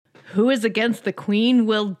Who is against the queen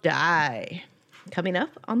will die. Coming up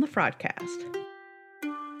on the Fraudcast.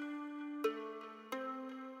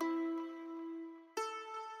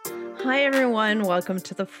 Hi, everyone. Welcome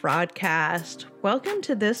to the Fraudcast. Welcome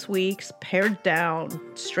to this week's pared down,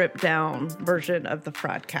 stripped down version of the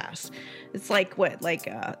Fraudcast. It's like what? Like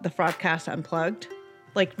the Fraudcast Unplugged?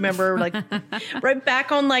 Like, remember, like, right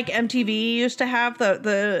back on, like, MTV used to have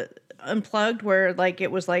the Unplugged where, like,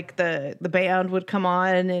 it was, like, the band would come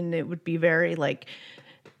on and it would be very, like,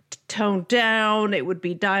 toned down. It would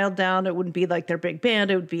be dialed down. It wouldn't be, like, their big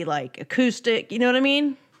band. It would be, like, acoustic. You know what I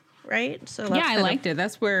mean? Right? So that's I liked it.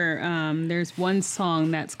 That's where there's one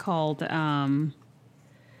song that's called, I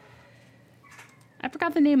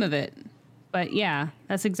forgot the name of it. But yeah,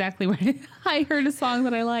 that's exactly what I heard a song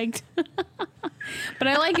that I liked. But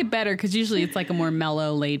I like it better because usually it's like a more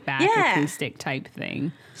mellow, laid back acoustic type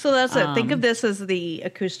thing. So that's it. Think of this as the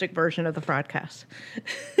acoustic version of the Fraudcast.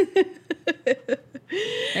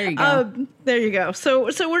 There you go. There you go. So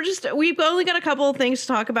we've only got a couple of things to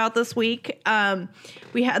talk about this week.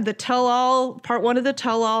 We had the tell-all, part one of the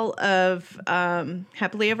tell-all of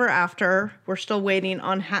Happily Ever After. We're still waiting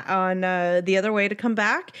on The Other Way to come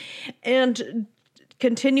back. And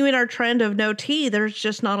continuing our trend of no tea, there's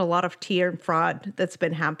just not a lot of tea and fraud that's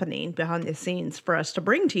been happening behind the scenes for us to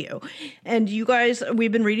bring to you. And you guys,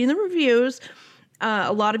 we've been reading the reviews.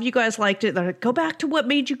 A lot of you guys liked it. They're like, go back to what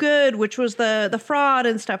made you good, which was the fraud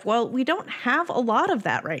and stuff. Well, we don't have a lot of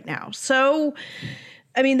that right now. So,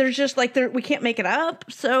 I mean, there's just like, we can't make it up.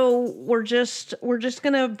 So we're just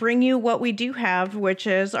going to bring you what we do have, which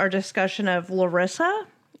is our discussion of Larissa.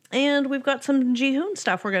 And we've got some Ji-hoon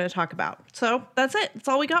stuff we're going to talk about. So that's it. That's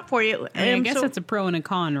all we got for you. I guess it's a pro and a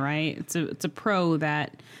con, right? It's a pro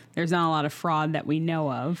that there's not a lot of fraud that we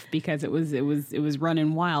know of because it was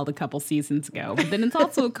running wild a couple seasons ago. But then it's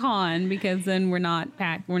also a con because then we're not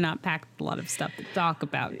packed with a lot of stuff to talk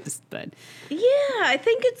about. Yeah, I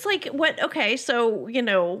think it's like okay, so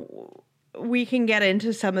we can get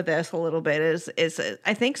into some of this a little bit is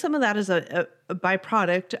I think some of that is a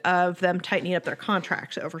byproduct of them tightening up their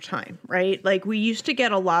contracts over time, right? Like we used to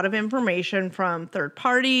get a lot of information from third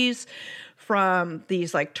parties, from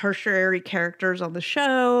these like tertiary characters on the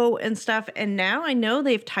show and stuff. And now I know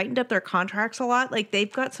they've tightened up their contracts a lot. Like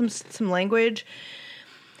they've got some language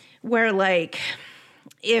where like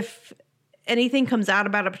if anything comes out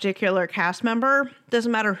about a particular cast member,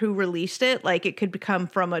 doesn't matter who released it. Like it could become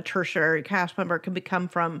from a tertiary cast member, it could become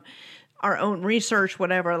from our own research,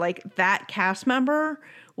 whatever. Like that cast member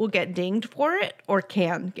will get dinged for it or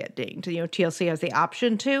can get dinged. TLC has the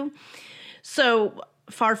option to. So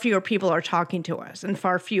far fewer people are talking to us and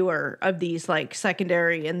far fewer of these like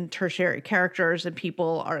secondary and tertiary characters and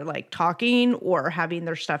people are like talking or having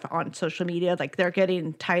their stuff on social media. Like they're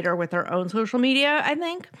getting tighter with their own social media, I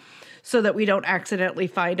think, so that we don't accidentally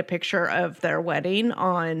find a picture of their wedding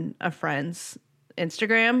on a friend's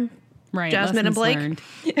Instagram. Right, Jasmine and Blake.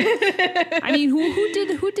 I mean, who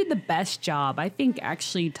did the best job? I think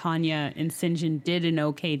actually Tanya and Sinjin did an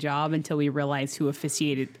okay job until we realized who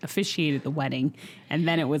officiated the wedding, and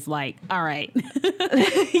then it was like, all right,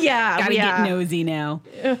 gotta get nosy now.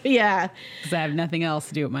 Yeah, because I have nothing else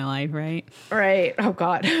to do with my life, right? Right. Oh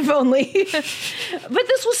God, if only. But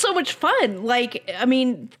this was so much fun. Like, I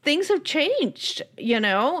mean, things have changed.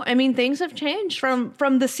 Things have changed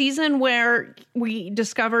from the season where we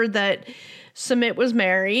discovered that Sumit was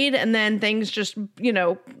married, and then things just,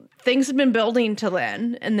 things had been building till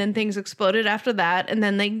then, and then things exploded after that, and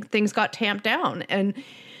then things got tamped down, and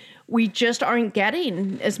we just aren't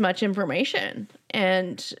getting as much information.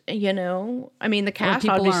 And, the cast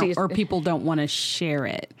obviously or people don't want to share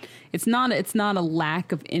it. It's not a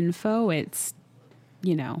lack of info. It's,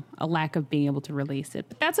 a lack of being able to release it.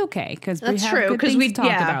 But that's okay because we have good things to talk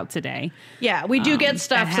about today. Yeah, we do get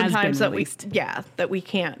stuff sometimes that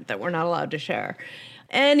we're not allowed to share.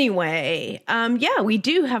 Anyway, we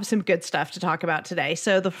do have some good stuff to talk about today.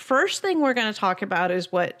 So the first thing we're going to talk about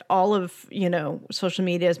is what all of, social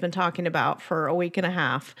media has been talking about for a week and a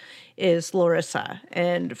half is Larissa.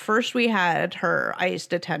 And first we had her ICE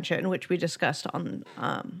detention, which we discussed on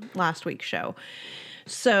last week's show.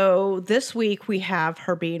 So this week we have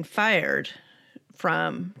her being fired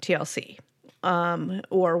from TLC.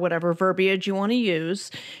 Or whatever verbiage you want to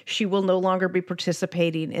use. She will no longer be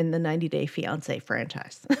participating in the 90 Day Fiance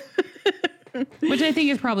franchise. Which I think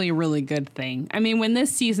is probably a really good thing. I mean, when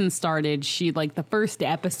this season started, the first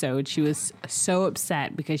episode, she was so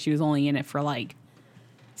upset because she was only in it for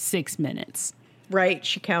 6 minutes. Right,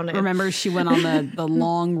 she counted. Remember, she went on the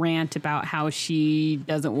long rant about how she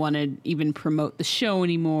doesn't want to even promote the show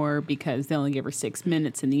anymore because they only give her 6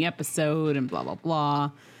 minutes in the episode and blah, blah,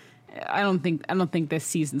 blah. I don't think this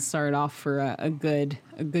season started off for a good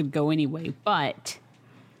go anyway. But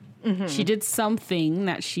she did something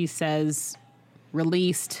that she says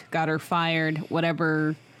released, got her fired,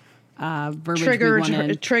 whatever verbiage we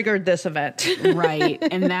wanted. Triggered this event. Right.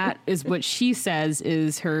 And that is what she says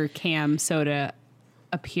is her cam soda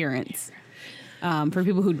appearance. For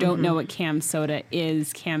people who don't know what cam soda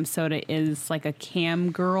is like a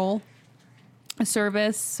cam girl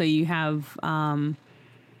service. So you have... How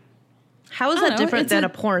is that different than a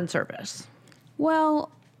porn service?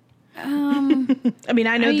 Well... I mean,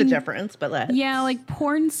 I know the difference, but let's... Yeah, like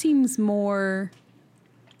porn seems more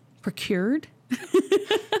procured.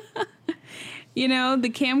 You know, the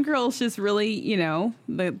cam girl's just really, you know,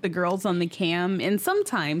 the girls on the cam. And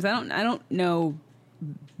sometimes, I don't know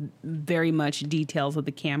very much details of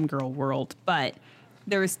the cam girl world, but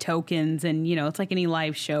there's tokens and, you know, it's like any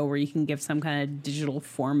live show where you can give some kind of digital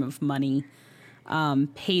form of money,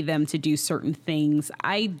 pay them to do certain things.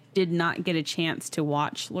 I did not get a chance to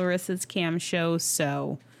watch Larissa's cam show,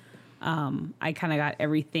 so I kind of got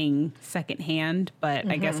everything secondhand, but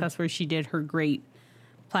I guess that's where she did her great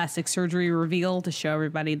plastic surgery reveal to show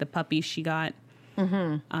everybody the puppies she got.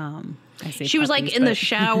 She was like in the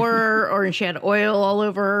shower or she had oil all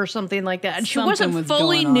over her or something like that. And she wasn't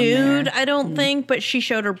fully nude, I don't think, but she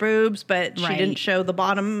showed her boobs, but she didn't show the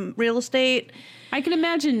bottom real estate. I can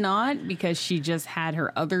imagine not, because she just had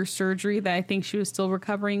her other surgery that I think she was still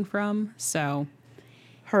recovering from. So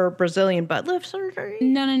her Brazilian butt lift surgery?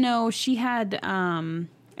 No. She had,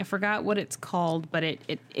 I forgot what it's called, but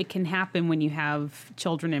it can happen when you have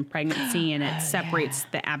children in pregnancy and it separates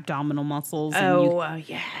the abdominal muscles. And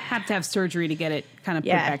you have to have surgery to get it kind of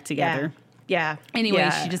put back together. Yeah. Anyway,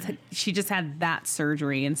 she just had that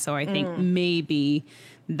surgery, and so I think maybe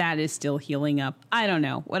that is still healing up. I don't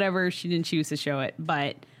know. Whatever. She didn't choose to show it,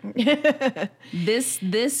 but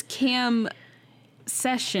this cam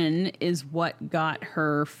session is what got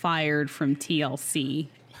her fired from TLC.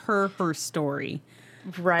 Her story.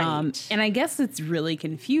 Right. And I guess it's really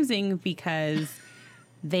confusing because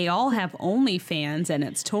they all have OnlyFans, and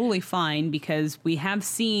it's totally fine because we have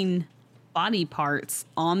seen body parts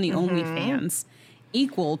on the OnlyFans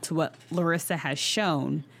equal to what Larissa has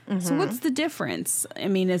shown. So what's the difference? I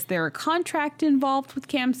mean, is there a contract involved with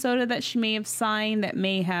Cam Soda that she may have signed that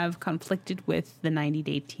may have conflicted with the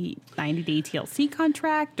 90-day TLC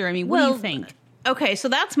contract? Or, I mean, what do you think? Okay, so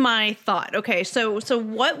that's my thought. Okay, so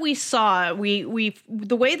what we saw, we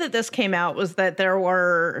the way that this came out was that there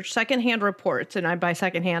were secondhand reports, and by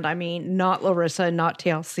secondhand I mean not Larissa, not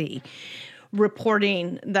TLC,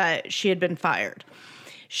 reporting that she had been fired.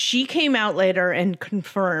 She came out later and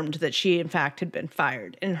confirmed that she, in fact, had been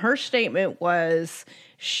fired. And her statement was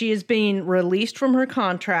she is being released from her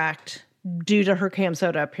contract due to her Cam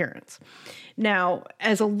Soda appearance. Now,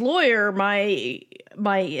 as a lawyer, my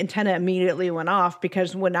antenna immediately went off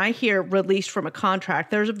because when I hear released from a contract,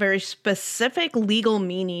 there's a very specific legal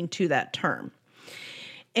meaning to that term.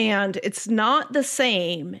 And it's not the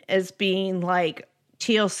same as being like,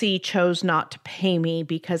 TLC chose not to pay me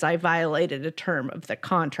because I violated a term of the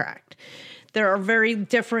contract. There are very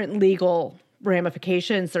different legal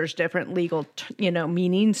ramifications. There's different legal,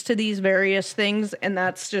 meanings to these various things. And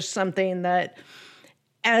that's just something that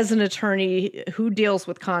as an attorney who deals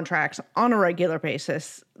with contracts on a regular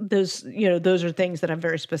basis, those are things that have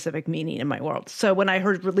very specific meaning in my world. So when I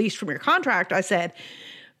heard released from your contract, I said,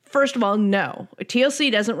 first of all, no.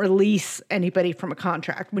 TLC doesn't release anybody from a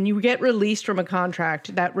contract. When you get released from a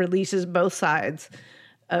contract, that releases both sides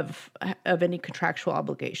of any contractual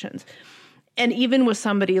obligations. And even with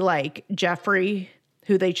somebody like Jeffrey,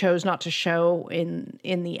 who they chose not to show in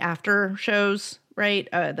the after shows, right?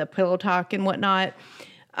 The pillow talk and whatnot.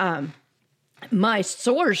 My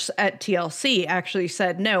source at TLC actually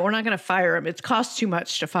said, no, we're not going to fire him. It costs too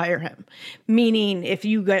much to fire him. Meaning if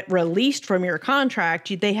you get released from your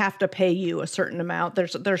contract, they have to pay you a certain amount.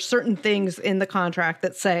 There's certain things in the contract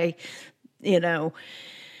that say,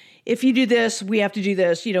 if you do this, we have to do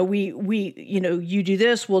this. You do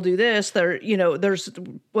this, we'll do this. There's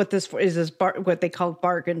what this is what they call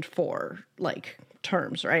bargained for, like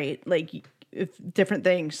terms, right? Like if different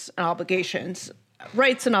things, obligations,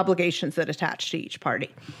 rights and obligations that attach to each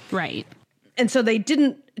party. Right. And so they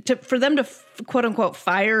for them to quote unquote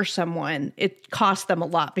fire someone, it cost them a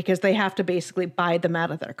lot because they have to basically buy them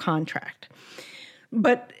out of their contract.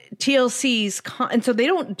 But TLC's, and so they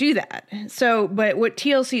don't do that. So, but what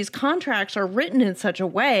TLC's contracts are written in such a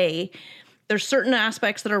way, there's certain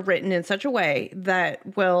aspects that are written in such a way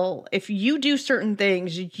that, well, if you do certain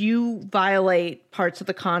things, you violate parts of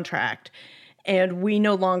the contract and we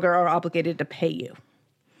no longer are obligated to pay you.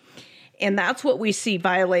 And that's what we see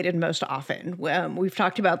violated most often. We've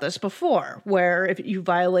talked about this before, where if you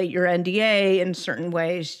violate your NDA in certain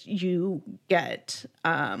ways, you get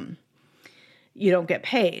you don't get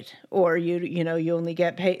paid, or you only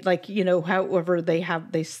get paid however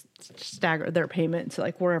they stagger their payments,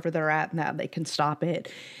 like wherever they're at now they can stop it.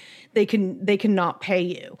 They cannot pay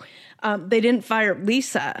you. They didn't fire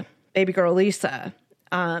Lisa, baby girl Lisa.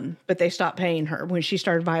 But they stopped paying her when she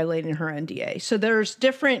started violating her NDA. So there's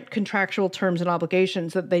different contractual terms and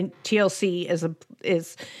obligations that TLC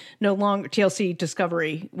is no longer, TLC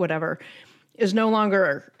Discovery, whatever, is no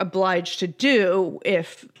longer obliged to do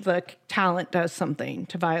if the talent does something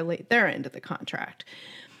to violate their end of the contract.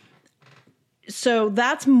 So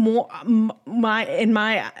that's more in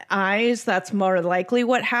my eyes, that's more likely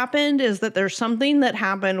what happened, is that there's something that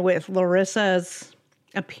happened with Larissa's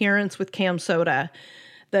appearance with Cam Soda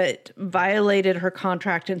that violated her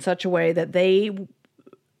contract in such a way that they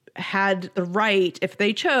had the right, if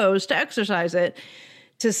they chose to exercise it,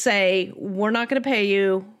 to say, we're not going to pay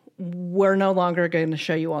you. We're no longer going to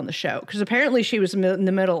show you on the show. Because apparently she was in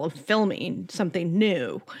the middle of filming something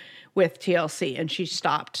new with TLC and she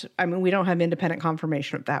stopped. I mean, we don't have independent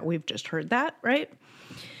confirmation of that. We've just heard that, right?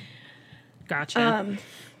 Gotcha.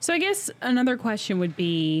 So I guess another question would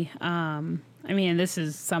be, I mean, this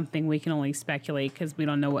is something we can only speculate because we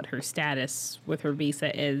don't know what her status with her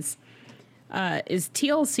visa is. Is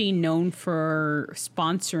TLC known for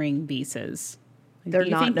sponsoring visas? They're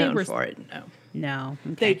not known for it, no. No.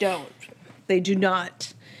 Okay. They don't. They do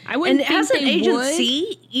not. I wouldn't think has an they agency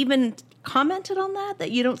would. even commented on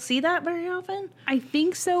that you don't see that very often? I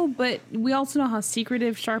think so, but we also know how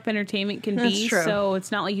secretive Sharp Entertainment can That's be, true. So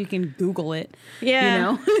it's not like you can Google it.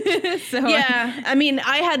 Yeah. You know? So yeah. I mean,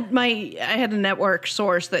 I had a network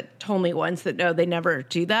source that told me once that no, they never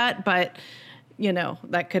do that, but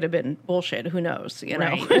that could have been bullshit. Who knows?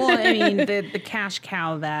 Right. Well, I mean, the cash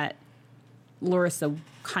cow that Larissa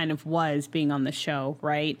kind of was being on the show,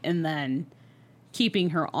 right? And then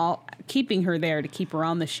keeping her there to keep her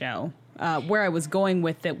on the show. Where I was going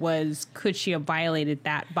with it was, could she have violated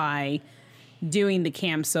that by doing the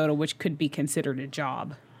Cam Soda, which could be considered a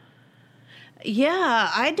job?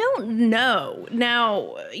 Yeah, I don't know.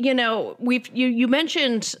 Now, you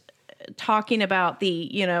mentioned talking about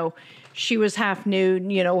the, she was half nude,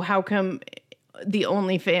 how come the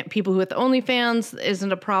people who with the OnlyFans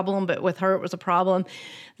isn't a problem, but with her it was a problem.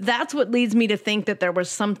 That's what leads me to think that there was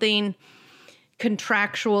something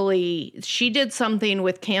contractually, she did something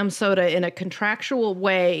with Cam Soda in a contractual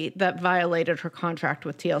way that violated her contract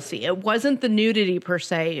with TLC. It wasn't the nudity per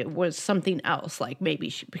se, it was something else, like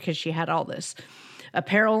maybe because she had all this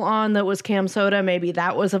apparel on that was Cam Soda, maybe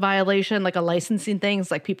that was a violation, like a licensing things,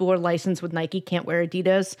 like people who are licensed with Nike can't wear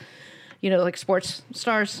Adidas, like sports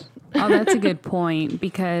stars. Oh, that's a good point,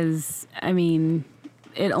 because, I mean,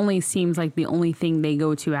 it only seems like the only thing they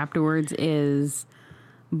go to afterwards is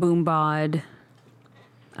Boombod,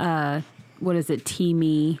 what is it,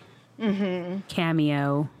 Teamy,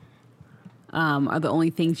 Cameo, are the only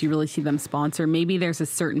things you really see them sponsor. Maybe there's a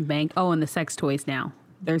certain bank. Oh, and the sex toys now.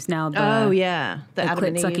 There's now the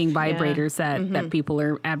clit-sucking vibrators that people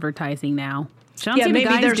are advertising now. I don't see the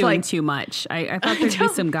guys doing too much. I thought there'd be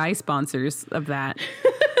some guy sponsors of that.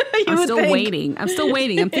 I'm still waiting.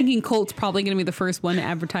 I'm thinking Colt's probably going to be the first one to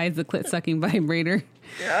advertise the clit-sucking vibrator.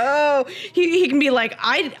 Oh, he can be like,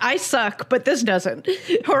 I suck, but this doesn't.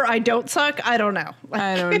 Or I don't suck. I don't know.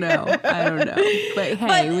 I don't know. But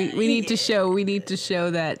hey, we need to show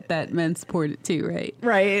that men support it too, right?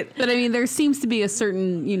 Right. But I mean, there seems to be a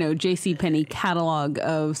certain, JCPenney catalog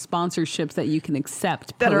of sponsorships that you can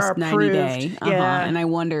accept that post 90 day. Yeah. And I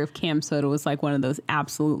wonder if Cam Soda was like one of those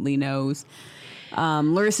absolutely no's.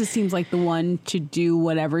 Larissa seems like the one to do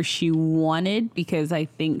whatever she wanted, because I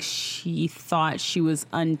think she thought she was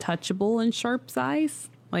untouchable in Sharp's eyes.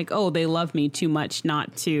 Like, oh, they love me too much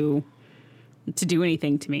not to do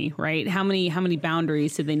anything to me, right? How many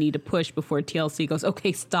boundaries did they need to push before TLC goes,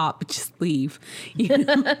 okay, stop, just leave?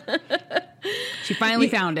 She finally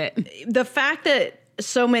found it. The fact that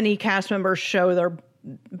so many cast members show their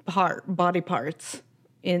body parts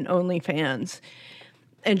in OnlyFans,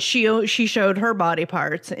 and she showed her body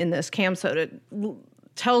parts in this Cam Soda,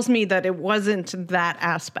 tells me that it wasn't that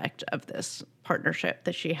aspect of this partnership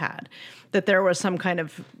that she had, that there was some kind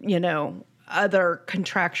of, other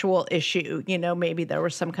contractual issue. Maybe there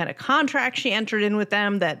was some kind of contract she entered in with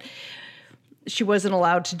them that she wasn't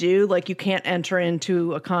allowed to do. Like, you can't enter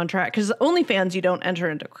into a contract, because OnlyFans, you don't enter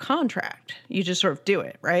into a contract. You just sort of do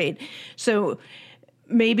it, right? So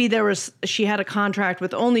maybe she had a contract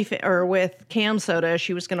with with Cam Soda.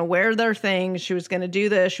 She was going to wear their things. She was going to do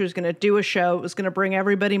this. She was going to do a show. It was going to bring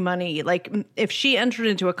everybody money. Like, if she entered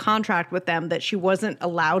into a contract with them that she wasn't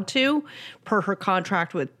allowed to per her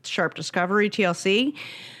contract with Sharp Discovery, TLC,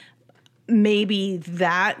 maybe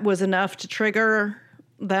that was enough to trigger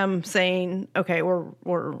them saying, okay,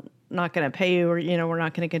 we're not going to pay you, or, we're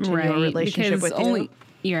not going to continue a relationship with you.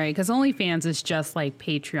 You're right, because OnlyFans is just like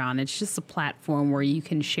Patreon. It's just a platform where you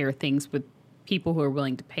can share things with people who are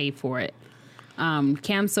willing to pay for it.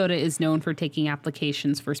 Cam Soda is known for taking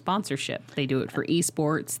applications for sponsorship. They do it for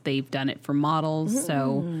esports. They've done it for models. If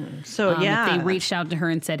they reached out to her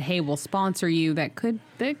and said, "Hey, we'll sponsor you," that could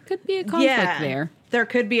be a conflict there. There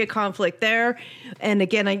could be a conflict there. And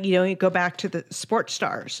again, you go back to the sports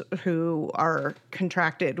stars who are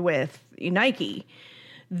contracted with Nike.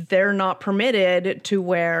 They're not permitted to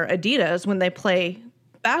wear Adidas when they play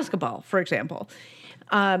basketball, for example.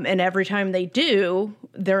 And every time they do,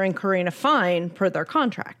 they're incurring a fine per their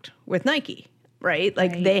contract with Nike, right?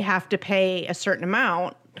 Like, they have to pay a certain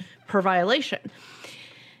amount per violation.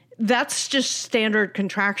 That's just standard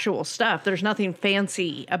contractual stuff. There's nothing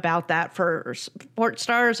fancy about that for sports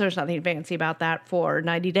stars. There's nothing fancy about that for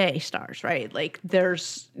 90-day stars, right? Like,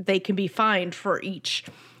 they can be fined for each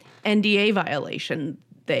NDA violation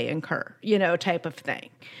they incur, type of thing.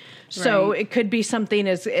 So it could be something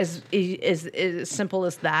as simple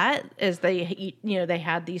as that, as they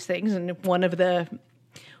had these things, and one of the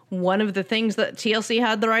things that TLC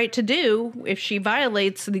had the right to do if she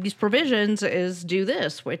violates these provisions is do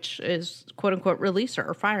this, which is quote unquote release her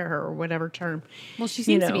or fire her or whatever term. Well, she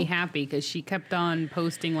seems to be happy because she kept on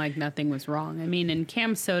posting like nothing was wrong. I mean, and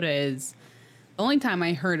Cam Soda is the only time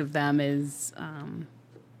I heard of them is.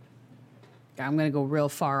 I'm going to go real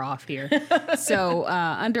far off here. So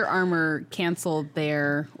Under Armour canceled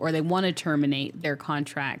they want to terminate their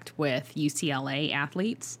contract with UCLA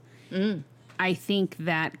athletes. I think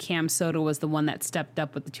that Cam Soda was the one that stepped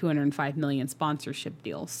up with the $205 million sponsorship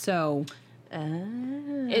deal. So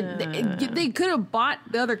they could have bought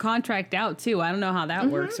the other contract out too. I don't know how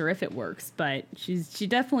that works or if it works, but she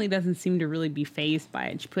definitely doesn't seem to really be fazed by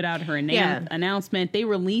it. She put out her announcement. They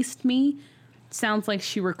released me. Sounds like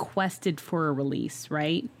she requested for a release,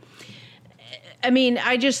 right? I mean,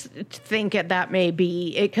 I just think that may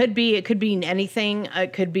be, it could be anything.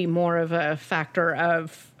 It could be more of a factor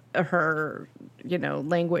of her,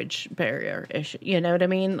 language barrier issue, you know what I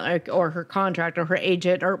mean? Like, or her contract or her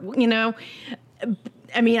agent or,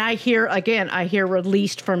 I mean, I hear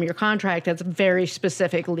released from your contract. That's a very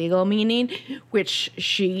specific legal meaning, which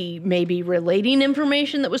she may be relating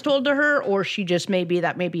information that was told to her, or she just may be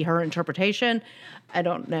her interpretation. I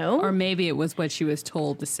don't know. Or maybe it was what she was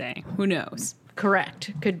told to say. Who knows?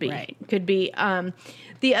 Correct. Could be. Right. Could be.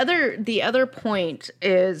 The other point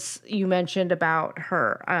is you mentioned about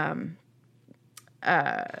her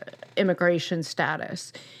immigration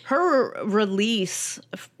status. Her release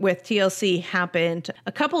with TLC happened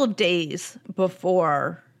a couple of days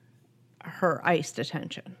before her ICE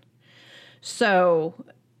detention. So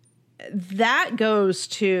that goes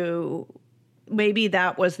to, maybe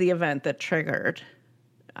that was the event that triggered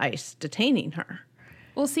ICE detaining her.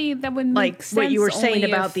 Well, see, that would make sense. Like what you were saying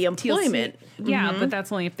about the employment. TLC, yeah, but that's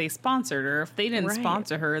only if they sponsored her. If they didn't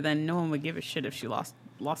sponsor her, then no one would give a shit if she lost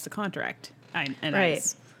the contract.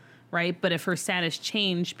 ICE. Right? But if her status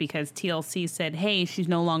changed because TLC said, hey, she's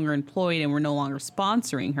no longer employed and we're no longer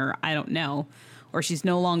sponsoring her, I don't know. Or she's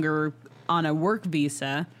no longer on a work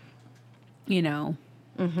visa, we had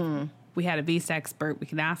a visa expert, we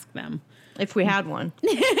could ask them. If we had one.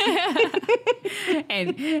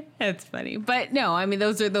 And that's funny. But no, I mean,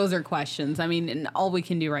 those are questions. I mean, and all we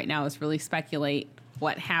can do right now is really speculate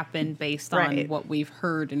what happened based on what we've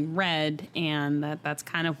heard and read, and that's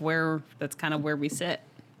kind of where we sit.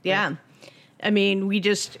 Yeah. I mean, we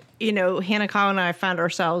just, Hanako and I found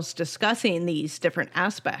ourselves discussing these different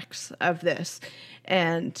aspects of this.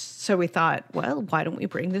 And so we thought, well, why don't we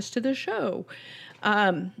bring this to the show?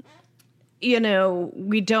 We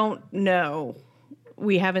don't know.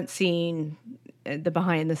 We haven't seen the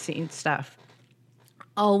behind the scenes stuff.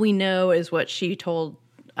 All we know is what she told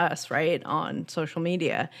us, right, on social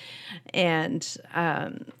media. And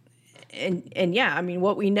yeah, I mean,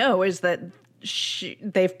 what we know is that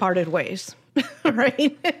they've parted ways,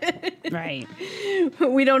 right? Right.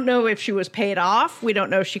 We don't know if she was paid off. We don't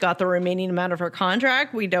know if she got the remaining amount of her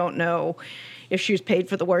contract. We don't know if she was paid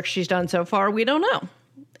for the work she's done so far. We don't know.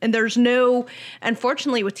 And there's no,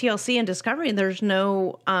 unfortunately with TLC and Discovery, there's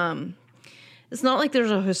no, it's not like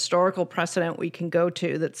there's a historical precedent we can go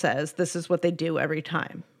to that says this is what they do every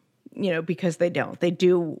time. because they don't. They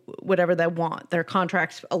do whatever they want. Their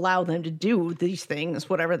contracts allow them to do these things,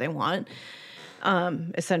 whatever they want.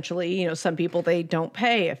 Essentially, some people they don't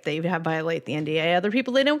pay if they have violate the NDA. Other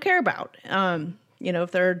people they don't care about.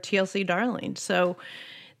 If they're TLC darling. So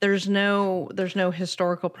there's no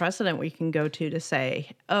historical precedent we can go to say,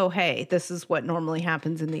 oh, hey, this is what normally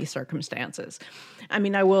happens in these circumstances. I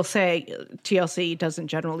mean, I will say TLC doesn't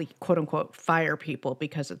generally, quote unquote, fire people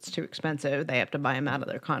because it's too expensive. They have to buy them out of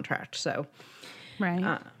their contract. So,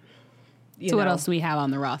 right. So what else do we have on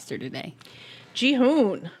the roster today?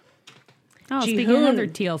 Ji-hoon. Oh, speaking of another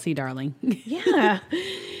TLC darling. Yeah.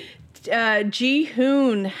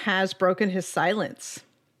 Ji-hoon has broken his silence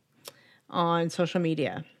on social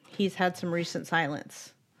media. He's had some recent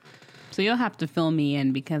silence. So you'll have to fill me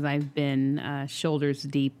in because I've been shoulders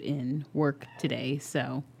deep in work today.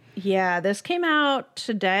 So yeah, this came out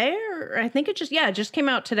today, or I think it just came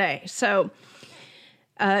out today. So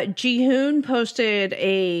Ji-hoon posted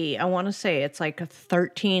I want to say it's like a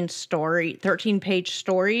 13-page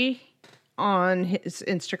story on his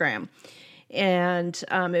Instagram. And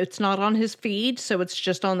it's not on his feed, so it's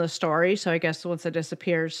just on the story. So I guess once it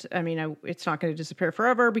disappears, it's not going to disappear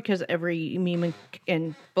forever because every meme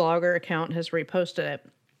and blogger account has reposted it.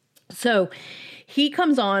 So he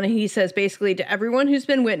comes on and he says, basically, to everyone who's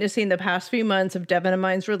been witnessing the past few months of Devin and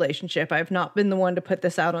mine's relationship, I've not been the one to put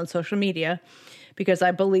this out on social media because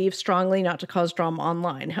I believe strongly not to cause drama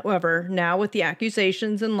online. However, now with the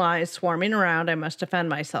accusations and lies swarming around, I must defend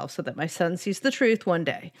myself so that my son sees the truth one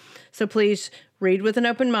day. So please read with an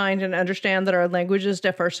open mind and understand that our languages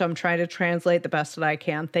differ, so I'm trying to translate the best that I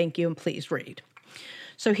can. Thank you, and please read.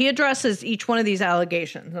 So he addresses each one of these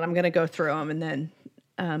allegations, and I'm going to go through them, and then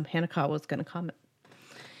Hanakawa was going to comment.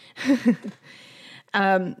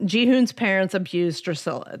 Ji-hoon's parents abused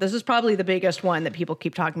Drusilla. This is probably the biggest one that people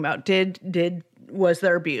keep talking about. Was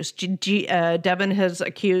there abuse? Devin has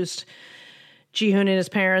accused Ji-hoon and his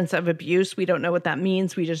parents of abuse. We don't know what that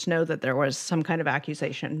means. We just know that there was some kind of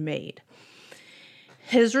accusation made.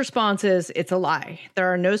 His response is, it's a lie.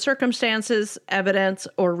 There are no circumstances, evidence,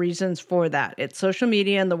 or reasons for that. It's social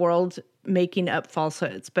media and the world making up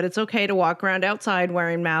falsehoods. But it's okay to walk around outside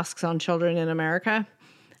wearing masks on children in America.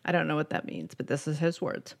 I don't know what that means, but this is his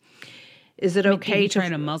words. Is it okay to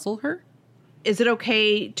trying to muzzle her? Is it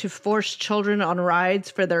okay to force children on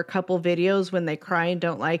rides for their couple videos when they cry and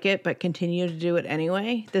don't like it, but continue to do it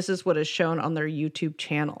anyway? This is what is shown on their YouTube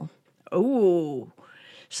channel. Oh,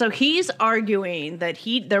 so he's arguing that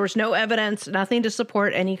there was no evidence, nothing to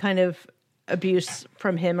support any kind of abuse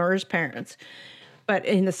from him or his parents. But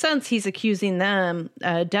in a sense, he's accusing them,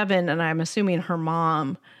 Devin, and I'm assuming her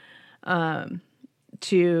mom,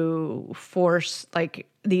 to force like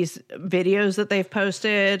these videos that they've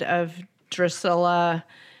posted of Drusilla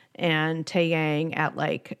and Taeyang at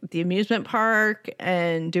like the amusement park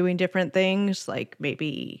and doing different things. Like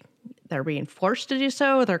maybe they're being forced to do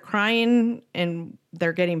so. They're crying and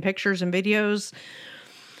they're getting pictures and videos.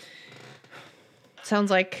 Sounds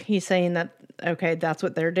like he's saying that, okay, that's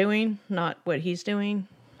what they're doing, not what he's doing.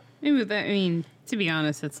 To be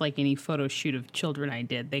honest, it's like any photo shoot of children I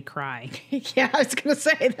did. They cry. Yeah, I was going to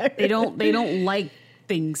say that. They don't like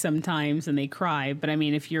things sometimes and they cry. But I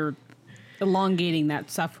mean, if you're elongating that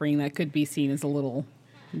suffering, that could be seen as a little,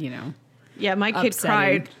 Yeah, my kid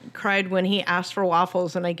cried when he asked for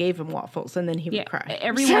waffles and I gave him waffles and then he would cry.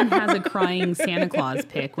 Everyone has a crying Santa Claus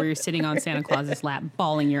pic where you're sitting on Santa Claus's lap,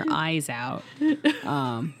 bawling your eyes out. So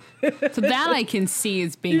that I can see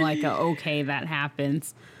as being like, okay, that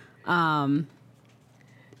happens. I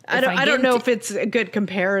don't know if it's a good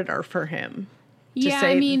comparator for him.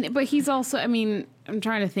 Yeah, but he's also, I'm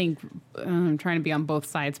trying to think, I'm trying to be on both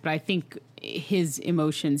sides, but I think his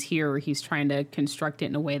emotions here, he's trying to construct it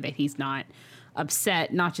in a way that he's not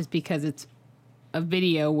upset, not just because it's a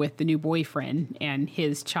video with the new boyfriend and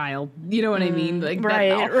his child. You know what I mean? Like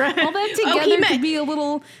right. All that together could be a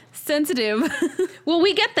little sensitive. Well,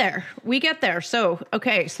 we get there. So,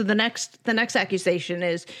 okay. So the next accusation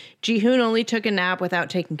is Ji-hoon only took a nap without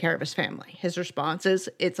taking care of his family. His response is,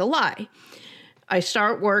 it's a lie. I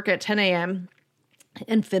start work at 10 a.m.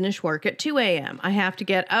 and finish work at 2 a.m. I have to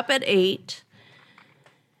get up at 8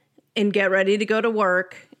 and get ready to go to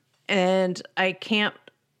work. And I can't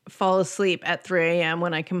fall asleep at 3 a.m.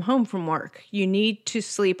 when I come home from work. You need to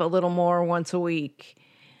sleep a little more once a week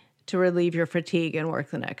to relieve your fatigue and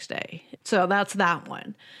work the next day. So that's that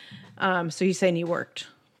one. So he's saying he worked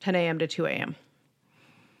 10 a.m. to 2 a.m.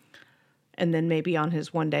 And then maybe on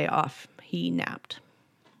his one day off, he napped,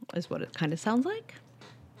 is what it kind of sounds like.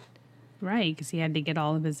 Right, because he had to get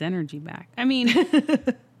all of his energy back. I mean,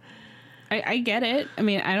 I get it. I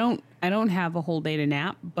mean, I don't have a whole day to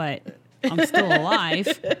nap, but I'm still alive.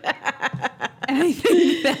 And I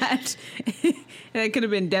think that that could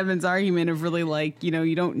have been Devin's argument of really like,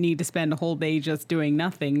 you don't need to spend a whole day just doing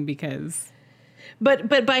nothing because.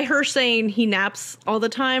 But by her saying he naps all the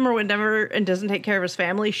time or whatever and doesn't take care of his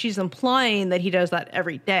family, she's implying that he does that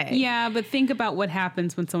every day. Yeah, but think about what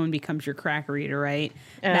happens when someone becomes your crack reader, right?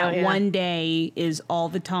 That one day is all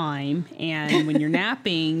the time. And when you're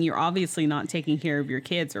napping, you're obviously not taking care of your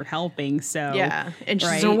kids or helping. So yeah. And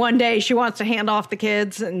so one day she wants to hand off the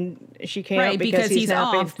kids and she can't right, because he's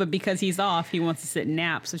napping. off. But because he's off, he wants to sit and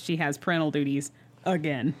nap. So she has parental duties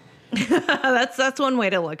again. That's one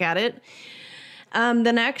way to look at it.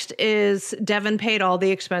 The next is Devin paid all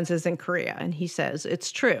the expenses in Korea, and he says,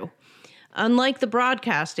 it's true. Unlike the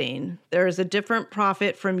broadcasting, there is a different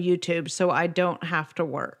profit from YouTube, so I don't have to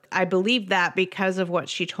work. I believe that because of what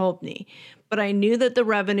she told me, but I knew that the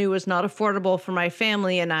revenue was not affordable for my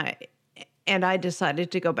family, and I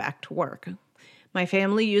decided to go back to work. My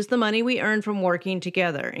family used the money we earned from working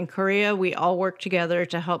together. In Korea, we all work together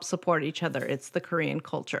to help support each other. It's the Korean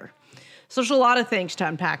culture. So there's a lot of things to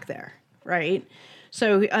unpack there. Right?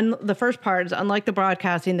 So the first part is, unlike the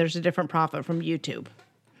broadcasting, there's a different profit from YouTube.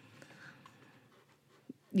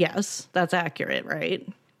 Yes, that's accurate, right?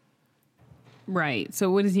 Right.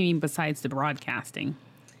 So what does he mean besides the broadcasting?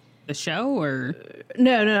 The show or?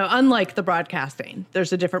 No. Unlike the broadcasting,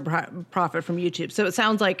 there's a different profit from YouTube. So it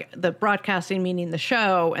sounds like the broadcasting meaning the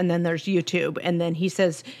show, and then there's YouTube. And then he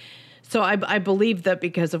says... So I believe that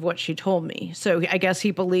because of what she told me. So I guess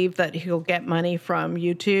he believed that he'll get money from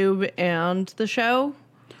YouTube and the show.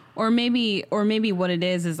 Or maybe what it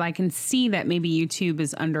is I can see that maybe YouTube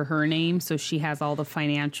is under her name. So she has all the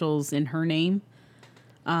financials in her name.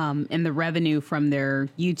 And the revenue from their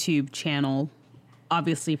YouTube channel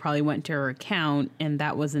obviously probably went to her account. And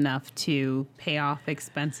that was enough to pay off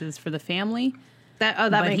expenses for the family.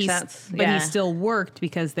 That makes sense. But he still worked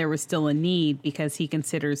because there was still a need, because he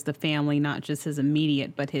considers the family not just his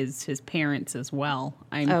immediate, but his parents as well.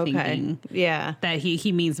 I'm thinking that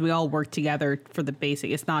he means we all work together for the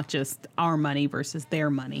basic. It's not just our money versus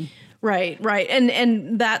their money. Right.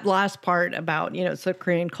 And that last part about, it's the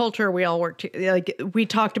Korean culture. We all work we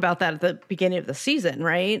talked about that at the beginning of the season,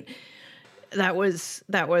 right? That was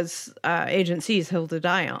Agent C's hill to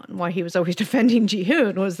die on. Why he was always defending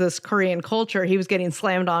Ji-hoon was this Korean culture. He was getting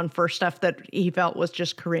slammed on for stuff that he felt was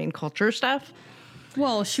just Korean culture stuff.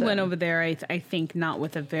 Well, she went over there, I think, not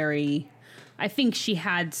with I think she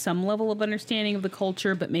had some level of understanding of the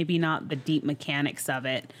culture, but maybe not the deep mechanics of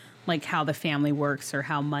it, like how the family works or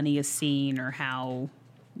how money is seen or how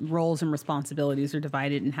roles and responsibilities are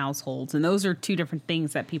divided in households. And those are two different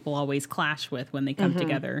things that people always clash with when they come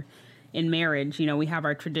together. In marriage, we have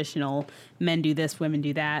our traditional men do this, women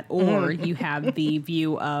do that, or you have the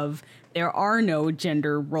view of there are no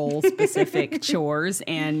gender role specific chores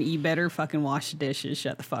and you better fucking wash the dishes,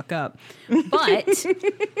 shut the fuck up. But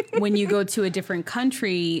when you go to a different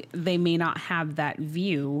country, they may not have that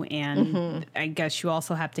view. And I guess you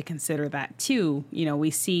also have to consider that too.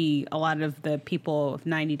 We see a lot of the people of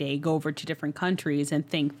 90 Day go over to different countries and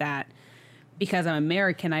think that because I'm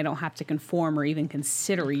American, I don't have to conform or even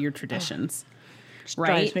consider your traditions. Right?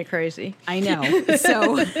 Drives me crazy. I know.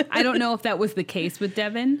 So I don't know if that was the case with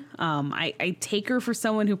Devin. I take her for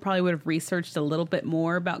someone who probably would have researched a little bit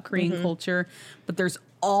more about Korean culture, but there's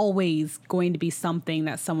always going to be something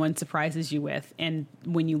that someone surprises you with. And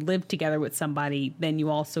when you live together with somebody, then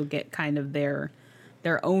you also get kind of their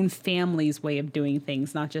own family's way of doing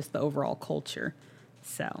things, not just the overall culture.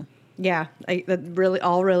 So... yeah,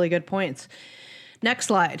 all really good points. Next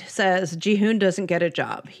slide says, Ji-hoon doesn't get a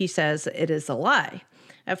job. He says it is a lie.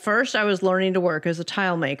 At first, I was learning to work as a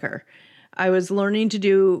tile maker. I was learning to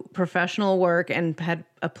do professional work and had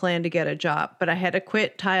a plan to get a job, but I had to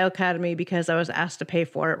quit Tile Academy because I was asked to pay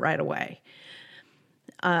for it right away.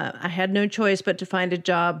 I had no choice but to find a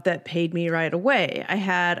job that paid me right away. I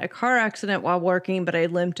had a car accident while working, but I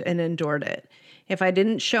limped and endured it. If I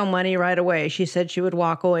didn't show money right away, she said she would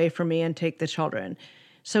walk away from me and take the children.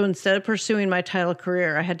 So instead of pursuing my title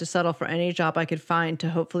career, I had to settle for any job I could find to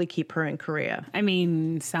hopefully keep her in Korea. I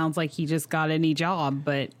mean, sounds like he just got any job,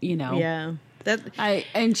 but Yeah.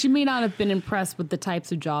 And she may not have been impressed with the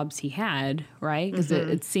types of jobs he had, right? Because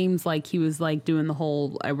it seems like he was like doing the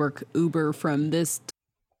whole, I work Uber from this.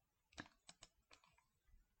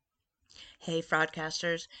 Hey,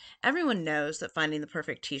 Fraudcasters. Everyone knows that finding the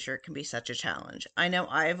perfect t-shirt can be such a challenge. I know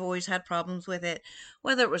I've always had problems with it,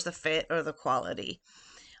 whether it was the fit or the quality.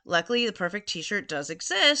 Luckily, the perfect t-shirt does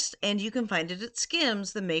exist, and you can find it at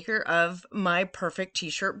Skims, the maker of my perfect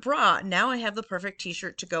t-shirt bra. Now I have the perfect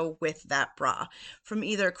t-shirt to go with that bra. From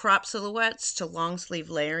either crop silhouettes to long sleeve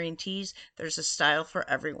layering tees, there's a style for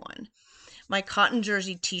everyone. My cotton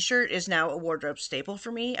jersey t-shirt is now a wardrobe staple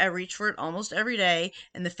for me. I reach for it almost every day,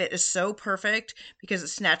 and the fit is so perfect because it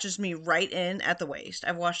snatches me right in at the waist.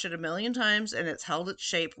 I've washed it a million times, and it's held its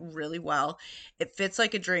shape really well. It fits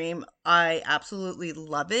like a dream. I absolutely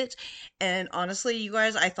love it. And honestly, you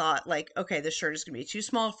guys, I thought like, okay, this shirt is going to be too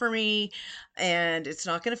small for me, and it's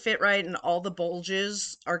not going to fit right, and all the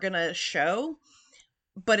bulges are going to show.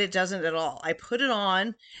 But it doesn't at all. I put it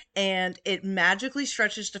on and it magically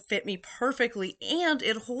stretches to fit me perfectly, and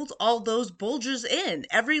it holds all those bulges in.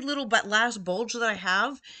 Every little but last bulge that I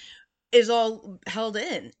have is all held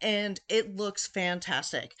in, and it looks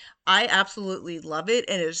fantastic. I absolutely love it,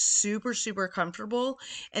 and it is super, super comfortable,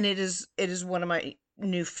 and it is one of my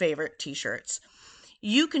new favorite t-shirts.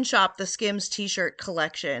 You can shop the Skims t-shirt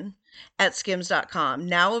collection at skims.com,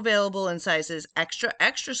 now available in sizes extra,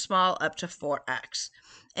 extra small up to 4X.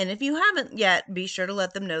 And if you haven't yet, be sure to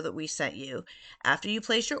let them know that we sent you. After you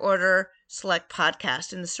place your order, select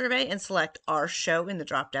podcast in the survey and select our show in the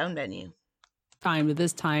drop-down menu. Time to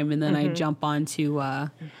this time, and then I jump onto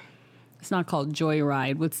it's not called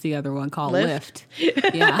Joyride. What's the other one called? Lyft.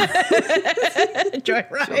 Yeah.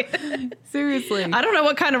 Joyride. Seriously. I don't know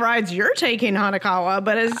what kind of rides you're taking, Hanakawa,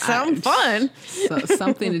 but it sounds fun.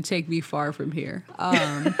 Something to take me far from here.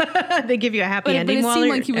 They give you a happy ending. But it seemed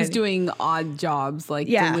like he was doing odd jobs like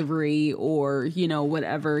delivery or,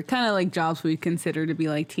 whatever. Kind of like jobs we consider to be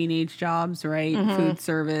like teenage jobs, right? Food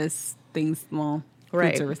service, things, food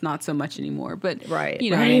service, not so much anymore. But,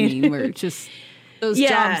 you know what I mean? Where it's just... Those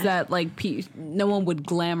jobs that like no one would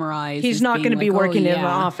glamorize. He's not going to be working in the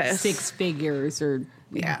office. 6 figures or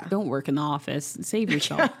don't work in the office. Save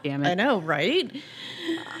yourself, damn it. I know, right?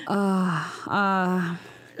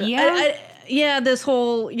 Yeah. This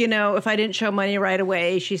whole, if I didn't show money right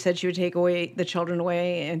away, she said she would take away the children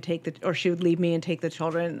away and or she would leave me and take the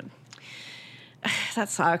children. That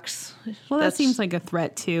sucks. Well, that seems like a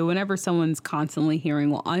threat too. Whenever someone's constantly hearing,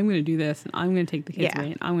 well, I'm going to do this and I'm going to take the kids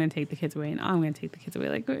away and I'm going to take the kids away and I'm going to take the kids away.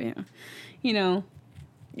 Like,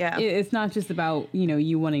 it's not just about,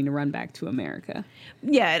 you wanting to run back to America.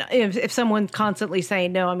 Yeah. If someone's constantly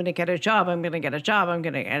saying, no, I'm going to get a job, I'm going to get a job, I'm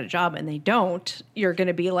going to get a job, and they don't, you're going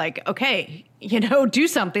to be like, okay, do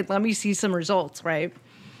something. Let me see some results, right?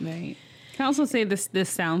 Right. Can I also say this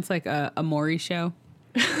sounds like a Maury show?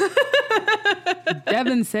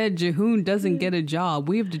 Devin said Jehoon doesn't get a job.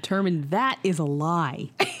 We have determined that is a lie.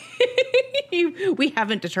 We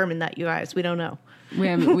haven't determined that, you guys. We don't know.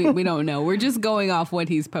 We don't know. We're just going off what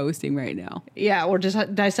he's posting right now. Yeah, we're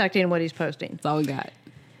just dissecting what he's posting. That's all we got.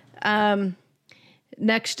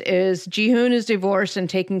 Next is Jihoon is divorced and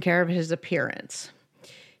taking care of his appearance.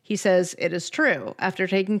 He says, it is true. After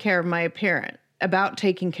taking care of my appearance,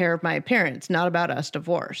 not about us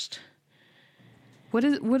divorced. What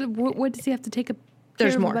does he have to take a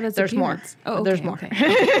There's more. About his There's appearance? more. Oh, okay, there's more.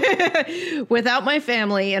 Okay. Without my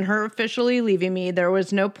family and her officially leaving me, there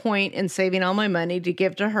was no point in saving all my money to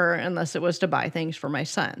give to her unless it was to buy things for my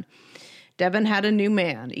son. Devin had a new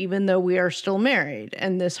man, even though we are still married,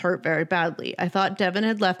 and this hurt very badly. I thought Devin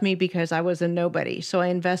had left me because I was a nobody, so I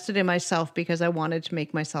invested in myself because I wanted to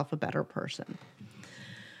make myself a better person.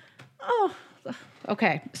 Oh,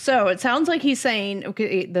 okay. So it sounds like he's saying,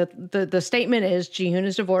 okay, the statement is Jihoon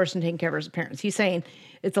is divorced and taking care of his parents. He's saying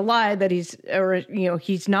it's a lie that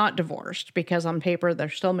he's not divorced because on paper they're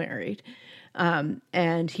still married.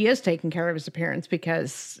 And he is taking care of his appearance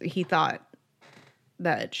because he thought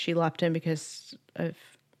that she left him because of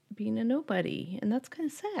being a nobody. And that's kind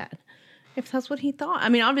of sad. If that's what he thought. I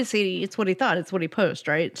mean, obviously it's what he thought. It's what he posted,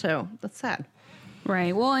 right? So that's sad.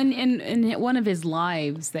 Right. Well, and in one of his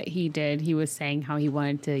lives that he did, he was saying how he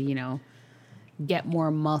wanted to, get more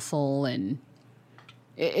muscle, and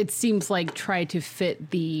it seems like try to fit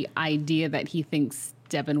the idea that he thinks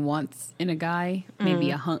Devin wants in a guy, maybe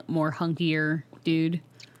a more hunkier dude.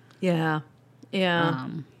 Yeah. Yeah.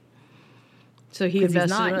 So he's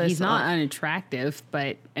not unattractive,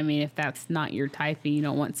 but I mean, if that's not your type and you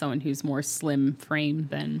don't want someone who's more slim framed,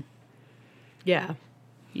 then yeah,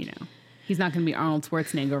 he's not going to be Arnold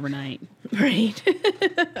Schwarzenegger overnight. Right.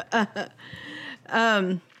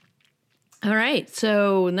 All right.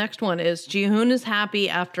 So next one is Jihoon is happy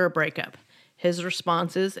after a breakup. His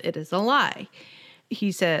response is, it is a lie.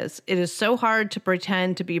 He says, it is so hard to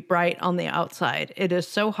pretend to be bright on the outside. It is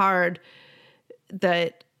so hard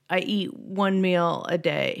that I eat one meal a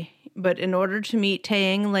day but in order to meet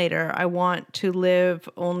Taeyang later, I want to live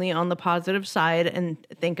only on the positive side and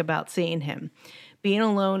think about seeing him. Being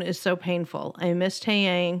alone is so painful. I miss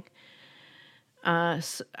Taeyang. I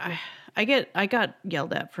got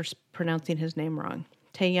yelled at for pronouncing his name wrong.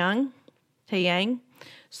 Taeyang,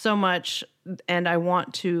 so much, and I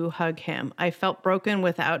want to hug him. I felt broken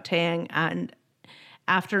without Taeyang, and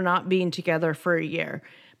after not being together for a year.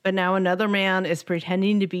 But now another man is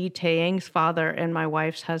pretending to be Taeyang's father and my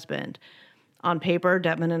wife's husband. On paper,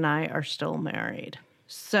 Devin and I are still married.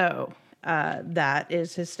 So that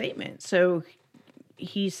is his statement. So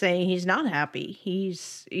he's saying he's not happy.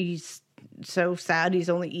 He's so sad he's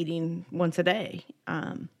only eating once a day.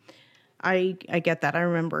 I get that. I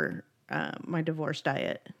remember my divorce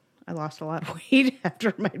diet. I lost a lot of weight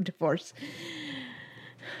after my divorce.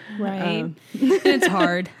 Right. It's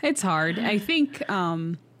hard. It's hard. I think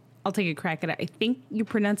I'll take a crack at it. I think you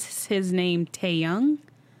pronounce his name Taeyang.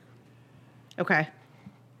 Okay.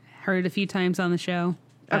 Heard it a few times on the show.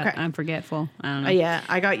 Okay. I'm forgetful. I don't know. Yeah,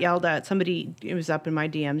 I got yelled at. Somebody, it was up in my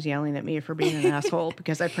DMs yelling at me for being an asshole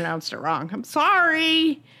because I pronounced it wrong. I'm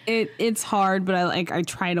sorry. It's hard, but I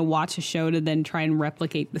try to watch a show to then try and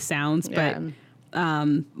replicate the sounds. Yeah.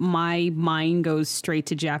 But my mind goes straight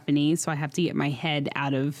to Japanese, so I have to get my head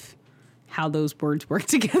out of how those words work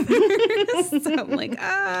together. So I'm like,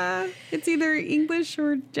 it's either English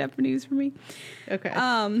or Japanese for me. Okay.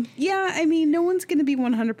 Yeah, I mean, no one's going to be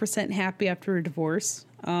 100% happy after a divorce.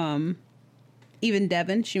 Even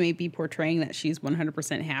Devin, she may be portraying that she's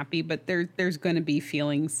 100% happy, but there's going to be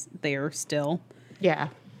feelings there still. Yeah.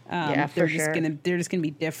 Yeah, for sure. They're just gonna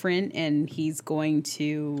be different, and he's gonna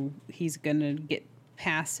get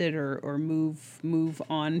past it or move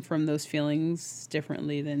on from those feelings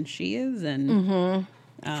differently than she is, and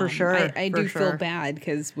for sure, I do feel bad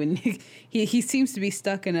because when he seems to be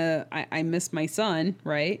stuck in I miss my son,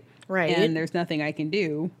 right, and there's nothing I can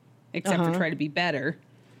do except for try to be better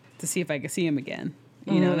to see if I can see him again.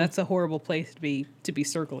 You know, that's a horrible place to be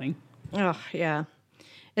circling. Oh yeah,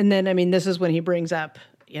 and then I mean, this is when he brings up,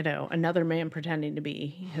 you know, another man pretending to be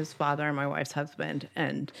his father and my wife's husband,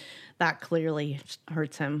 and that clearly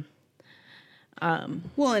hurts him.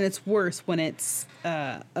 Well, and it's worse when it's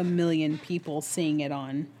a million people seeing it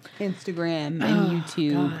on Instagram and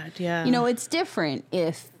YouTube. God, yeah. You know, it's different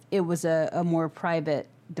if it was a more private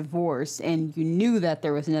divorce and you knew that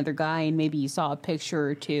there was another guy and maybe you saw a picture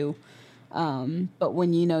or two. But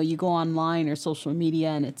when, you know, you go online or social media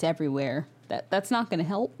and it's everywhere, that's not going to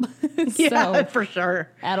help. Yeah, for sure.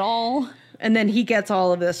 At all. And then he gets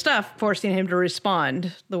all of this stuff, forcing him to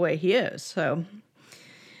respond the way he is. So,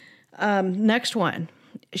 next one.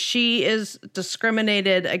 She is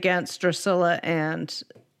discriminated against Drusilla and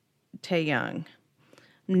Taeyang.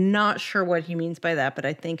 Not sure what he means by that, but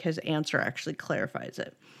I think his answer actually clarifies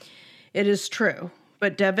it. It is true,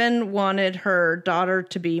 but Devin wanted her daughter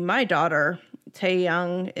to be my daughter.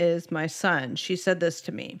 Taeyang is my son. She said this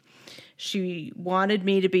to me. She wanted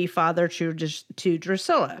me to be father to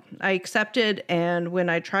Drusilla. I accepted, and when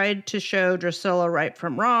I tried to show Drusilla right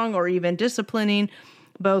from wrong or even disciplining,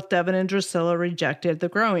 both Devin and Drusilla rejected the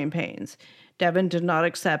growing pains. Devin did not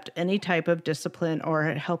accept any type of discipline or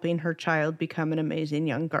helping her child become an amazing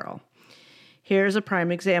young girl. Here's a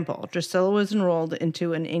prime example. Drusilla was enrolled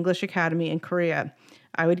into an English academy in Korea.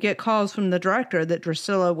 I would get calls from the director that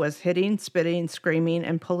Drusilla was hitting, spitting, screaming,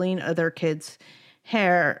 and pulling other kids'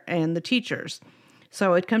 hair and the teachers.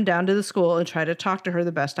 So I'd come down to the school and try to talk to her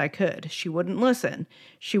the best I could. She wouldn't listen.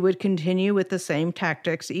 She would continue with the same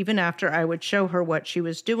tactics even after I would show her what she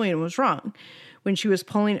was doing was wrong. When she was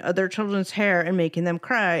pulling other children's hair and making them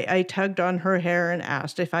cry, I tugged on her hair and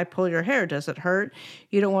asked, if I pull your hair, does it hurt?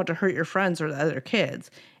 You don't want to hurt your friends or the other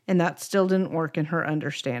kids. And that still didn't work in her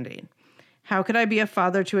understanding. How could I be a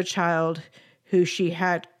father to a child who she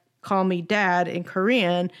had call me dad in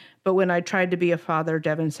Korean, but when I tried to be a father,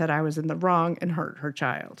 Devin said I was in the wrong and hurt her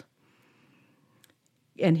child.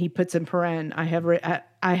 And he puts in paren,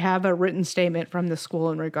 I have a written statement from the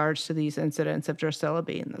school in regards to these incidents of Drusilla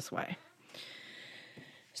being this way.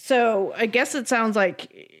 So I guess it sounds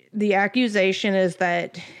like the accusation is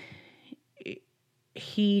that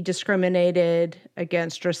he discriminated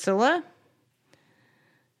against Drusilla,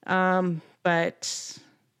 but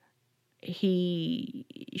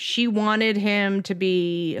she wanted him to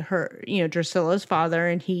be her, you know, Drusilla's father,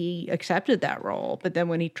 and he accepted that role. But then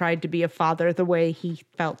when he tried to be a father the way he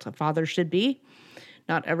felt a father should be,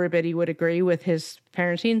 not everybody would agree with his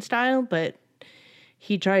parenting style, but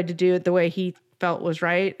he tried to do it the way he felt was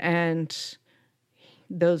right, and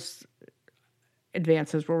those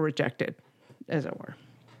advances were rejected, as it were.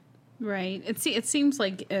 Right. It seems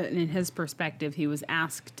like in his perspective, he was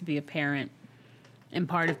asked to be a parent, and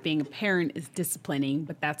part of being a parent is disciplining,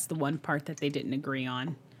 but that's the one part that they didn't agree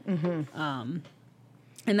on.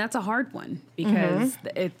 And that's a hard one because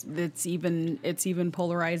it's even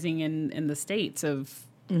polarizing in the states of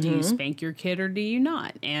do you spank your kid or do you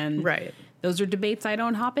not? And those are debates I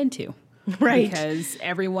don't hop into. Right. Because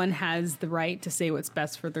everyone has the right to say what's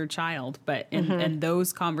best for their child. But and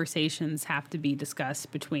those conversations have to be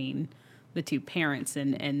discussed between the two parents.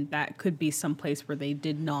 And that could be someplace where they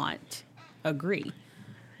did not agree.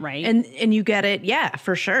 Right. And you get it. Yeah,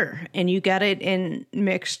 for sure. And you get it in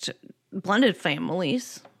mixed blended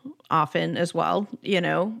families often as well.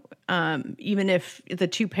 Even if the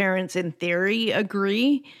two parents in theory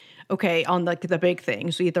agree, okay, on the big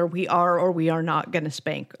things, either we are or we are not going to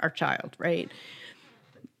spank our child, right?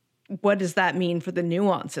 What does that mean for the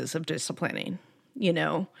nuances of disciplining?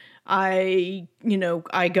 I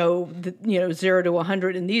go 0 to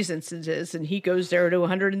 100 in these instances, and he goes 0 to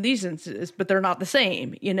 100 in these instances, but they're not the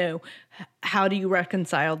same. How do you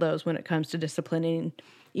reconcile those when it comes to disciplining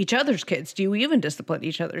each other's kids? Do you even discipline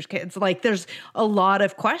each other's kids? Like, there's a lot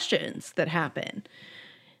of questions that happen.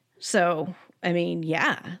 So, I mean,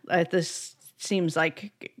 this seems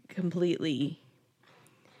like completely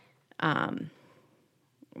a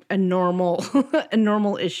normal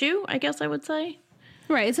issue, I guess I would say.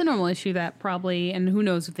 Right, it's a normal issue that probably, and who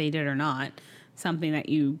knows if they did or not, something that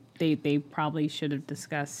they probably should have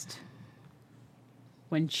discussed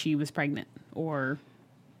when she was pregnant, or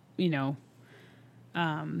since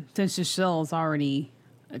Giselle is already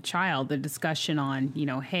a child, the discussion on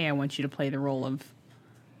hey, I want you to play the role of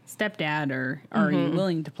stepdad, or are you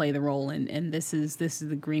willing to play the role, and this is the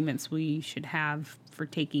agreements we should have for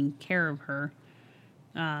taking care of her.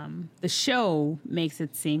 The show makes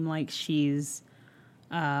it seem like she's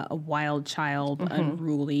a wild child,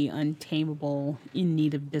 unruly, untamable, in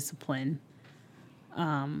need of discipline.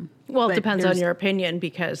 Well, it depends on your opinion,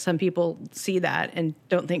 because some people see that and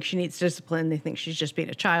don't think she needs discipline. They think she's just being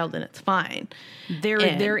a child and it's fine.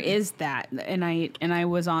 There is that. And I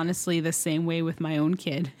was honestly the same way with my own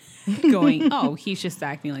kid, going, oh, he's just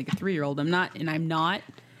acting like a 3-year-old. I'm not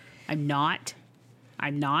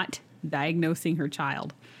diagnosing her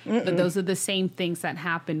child. But those are the same things that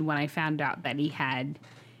happened when I found out that he had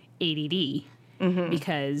ADD,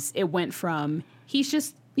 because it went from he's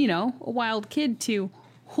just, a wild kid to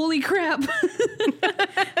holy crap.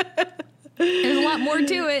 There's a lot more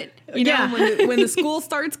to it. When the school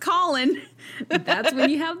starts calling, that's when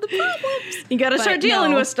you have the problems. You got to start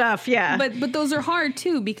dealing with stuff. Yeah. But those are hard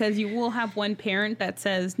too, because you will have one parent that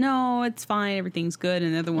says, no, it's fine, everything's good.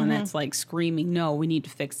 And another one that's like screaming, no, we need to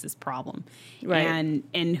fix this problem. Right.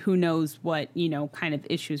 And who knows what, kind of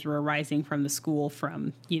issues were arising from the school,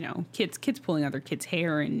 from, kids pulling other kids'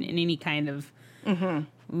 hair and any kind of,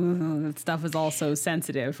 that stuff is also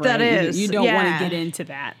sensitive, right? That is. You don't want to get into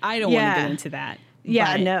that. I don't want to get into that.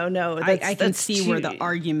 Yeah, no. I can see where the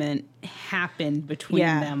argument happened between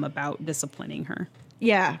them about disciplining her.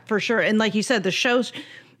 Yeah, for sure. And like you said, the show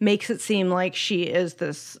makes it seem like she is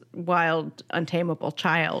this wild, untamable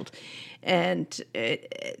child. And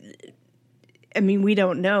we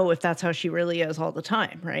don't know if that's how she really is all the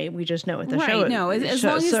time, right? We just know what the show is. No, as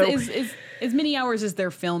long as many hours as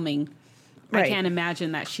they're filming, I can't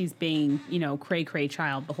imagine that she's being, cray-cray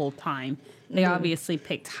child the whole time. They obviously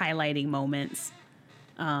picked highlighting moments.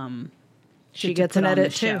 She gets an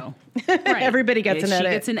edit too. Right. Everybody gets an edit.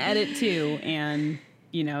 She gets an edit too. And,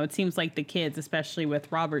 it seems like the kids, especially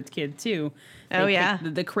with Robert's kid too.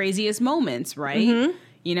 The craziest moments, right?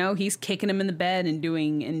 He's kicking them in the bed and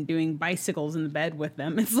doing bicycles in the bed with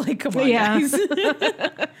them. It's like, come on, guys.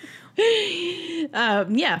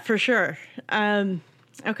 Yeah, for sure.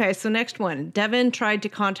 Okay, so next one. Devin tried to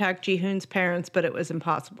contact Jihoon's parents, but it was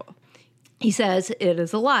impossible. He says, it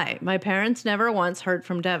is a lie. My parents never once heard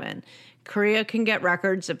from Devin. Korea can get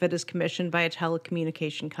records if it is commissioned by a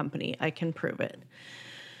telecommunication company. I can prove it.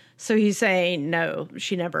 So he's saying, no,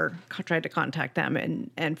 she never tried to contact them,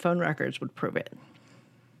 and phone records would prove it.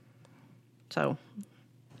 So.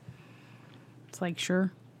 It's like,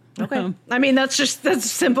 sure. Okay.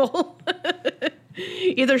 That's simple.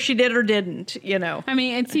 Either she did or didn't,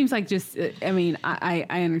 it seems like I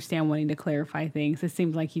understand wanting to clarify things. It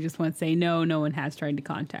seems like he just wants to say, no one has tried to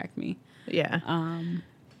contact me. Yeah.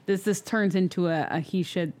 This turns into a he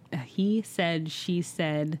said, she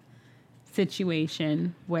said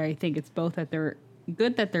situation where I think it's both that they're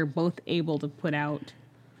good that they're both able to put out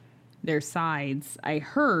their sides. I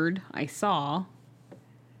saw,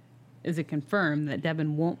 is it confirmed that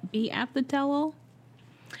Devin won't be at the tell-all?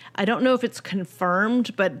 I don't know if it's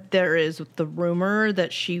confirmed, but there is the rumor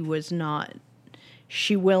that she will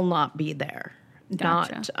not be there.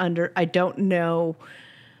 Gotcha. I don't know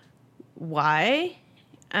why.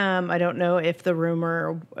 I don't know if the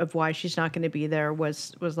rumor of why she's not going to be there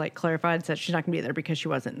was like clarified, said she's not going to be there because she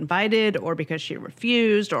wasn't invited or because she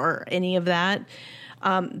refused or any of that.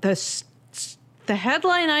 The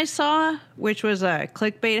headline I saw, which was a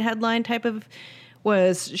clickbait headline type of,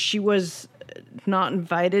 was she was not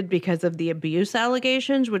invited because of the abuse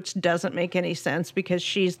allegations, which doesn't make any sense because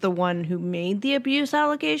she's the one who made the abuse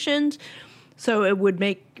allegations. So it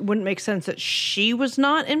wouldn't make sense that she was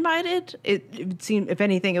not invited. It would seem, if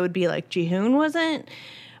anything, it would be like Ji-hoon wasn't.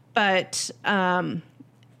 But again,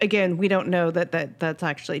 we don't know that's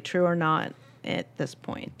actually true or not at this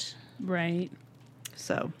point. Right.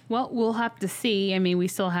 So, well, we'll have to see. I mean, we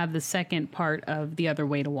still have the second part of The Other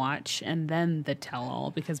Way to Watch and then the tell-all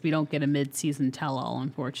because we don't get a mid-season tell-all,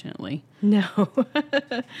 unfortunately. no.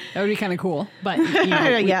 That would be kind of cool. But, you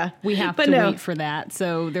know, yeah. we have to wait for that.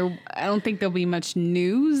 So I don't think there'll be much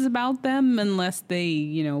news about them unless they,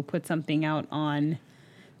 you know, put something out on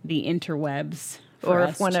the interwebs.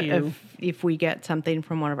 Or if we get something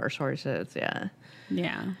from one of our sources, yeah.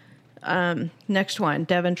 Yeah. Next one.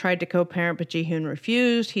 Devin tried to co-parent, but Ji-hoon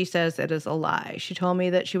refused. He says it is a lie. She told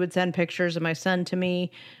me that she would send pictures of my son to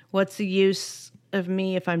me. What's the use of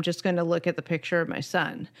me if I'm just going to look at the picture of my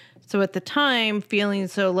son? So at the time, feeling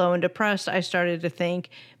so low and depressed, I started to think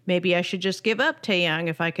maybe I should just give up Taeyang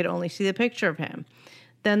if I could only see the picture of him.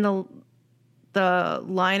 Then the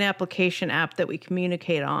line application app that we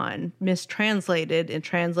communicate on mistranslated and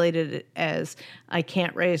translated it as I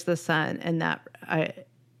can't raise the son, and that I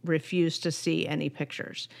refused to see any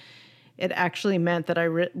pictures. It actually meant that I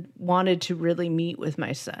wanted to really meet with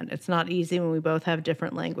my son. It's not easy when we both have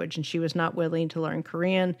different language, and she was not willing to learn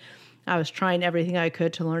Korean. I was trying everything I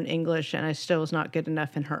could to learn English, and I still was not good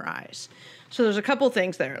enough in her eyes. So there's a couple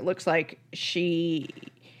things there. It looks like she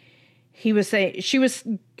was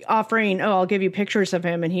offering, I'll give you pictures of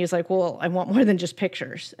him, and he was like, well, I want more than just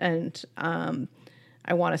pictures, and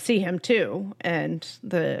I want to see him too. And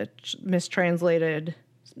the mistranslated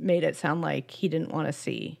made it sound like he didn't want to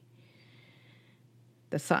see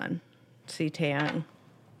the son, see Taeyang.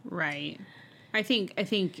 Right. I think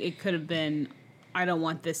it could have been, I don't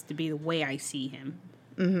want this to be the way I see him.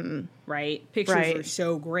 Mm-hmm. Right? Pictures are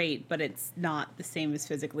so great, but it's not the same as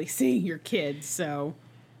physically seeing your kids. So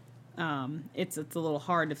it's a little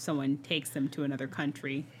hard if someone takes them to another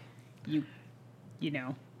country. You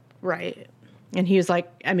know. Right. And he was like,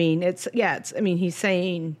 he's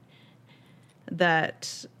saying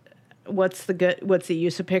that what's the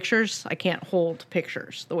use of pictures? I can't hold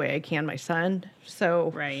pictures the way I can my son.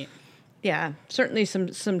 So right. Yeah, certainly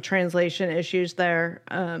some translation issues there.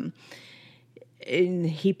 And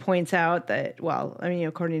he points out that,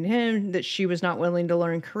 according to him, that she was not willing to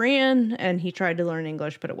learn Korean, and he tried to learn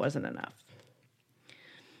English, but it wasn't enough.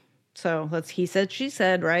 So he said, she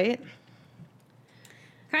said, right?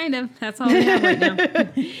 Kind of. That's all we have right now.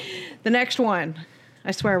 The next one. I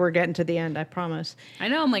swear we're getting to the end, I promise. I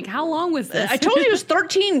know. I'm like, how long was this? I told you it was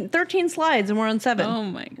 13 slides, and we're on 7. Oh,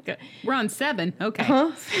 my God. We're on 7. Okay.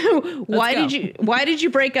 Why did you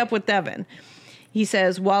break up with Devin? He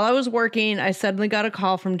says, while I was working, I suddenly got a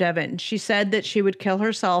call from Devin. She said that she would kill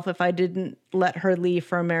herself if I didn't let her leave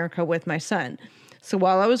for America with my son. So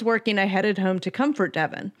while I was working, I headed home to comfort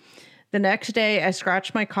Devin. The next day, I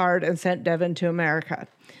scratched my card and sent Devin to America.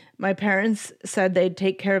 My parents said they'd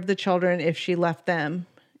take care of the children if she left them,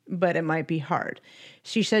 but it might be hard.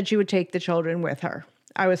 She said she would take the children with her.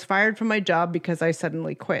 I was fired from my job because I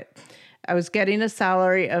suddenly quit. I was getting a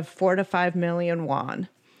salary of 4 to 5 million won.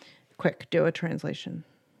 Quick, do a translation.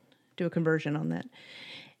 Do a conversion on that.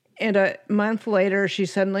 And a month later, she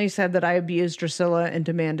suddenly said that I abused Drusilla and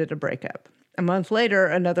demanded a breakup. A month later,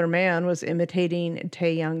 another man was imitating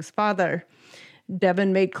Taeyang's father.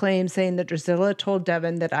 Devin made claims saying that Drusilla told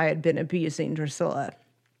Devin that I had been abusing Drusilla.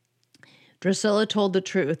 Drusilla told the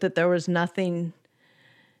truth, that there was nothing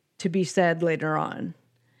to be said later on.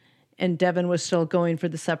 And Devin was still going for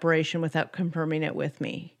the separation without confirming it with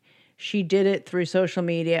me. She did it through social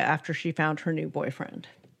media after she found her new boyfriend.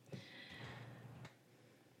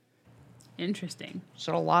 Interesting.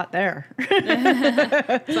 So a lot there.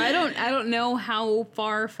 So I don't know how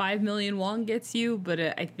far 5 million won gets you, but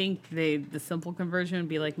I think the simple conversion would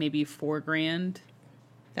be like maybe $4,000.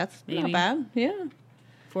 That's maybe not bad. Yeah.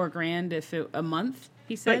 $4,000 a month,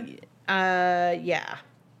 he said. Yeah.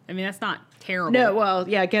 I mean, that's not terrible. No, well,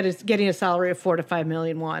 yeah, getting a salary of 4 to 5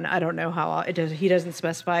 million won. I don't know how it does. He doesn't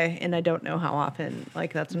specify, and I don't know how often.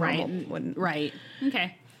 Like that's normal. Right.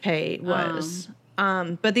 Okay. Pay was.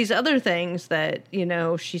 But these other things that,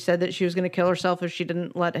 she said that she was going to kill herself if he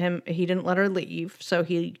didn't let her leave. So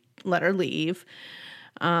he let her leave.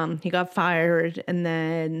 He got fired. And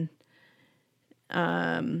then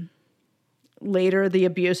later the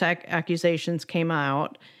abuse accusations came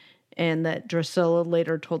out, and that Drusilla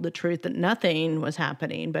later told the truth that nothing was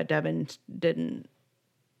happening, but Devin didn't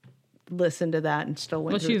listen to that and still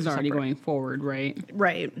went through. Well, she was already going forward, right?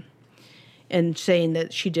 Right. And saying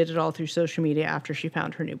that she did it all through social media after she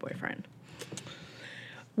found her new boyfriend.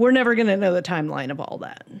 We're never going to know the timeline of all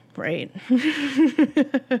that, right?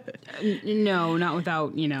 No, not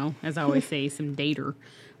without, as I always say, some dater.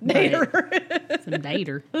 Some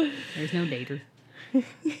dater. There's no dater.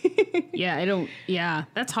 Yeah,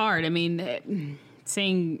 that's hard. I mean,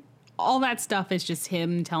 saying all that stuff is just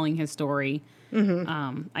him telling his story.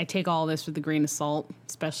 Mm-hmm. I take all this with a grain of salt,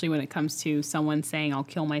 especially when it comes to someone saying, I'll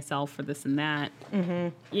kill myself for this and that.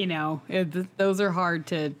 Mm-hmm. Those are hard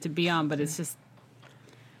to be on, but it's just,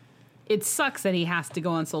 it sucks that he has to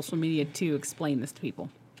go on social media to explain this to people.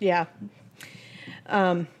 Yeah.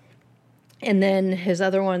 And then his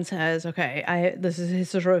other one says, okay, this is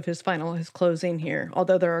sort of his closing here,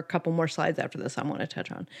 although there are a couple more slides after this I want to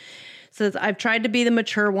touch on. Says, I've tried to be the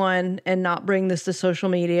mature one and not bring this to social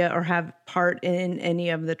media or have part in any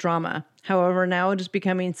of the drama. However, now it is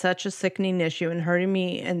becoming such a sickening issue and hurting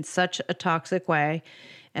me in such a toxic way,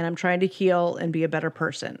 and I'm trying to heal and be a better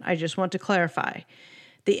person. I just want to clarify.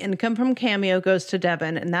 The income from Cameo goes to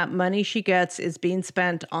Devin, and that money she gets is being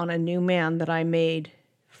spent on a new man that I made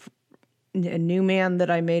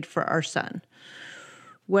for our son.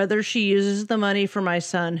 Whether she uses the money for my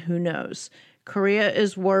son, who knows? Korea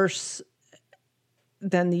is worse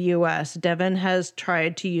than the U.S. Devin has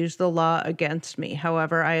tried to use the law against me.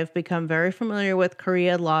 However, I have become very familiar with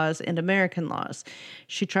Korea laws and American laws.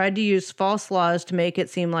 She tried to use false laws to make it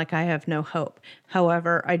seem like I have no hope.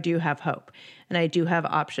 However, I do have hope, and I do have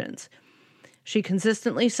options. She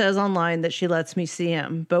consistently says online that she lets me see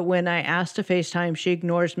him, but when I ask to FaceTime, she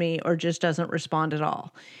ignores me or just doesn't respond at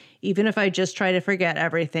all. Even if I just try to forget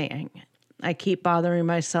everything, I keep bothering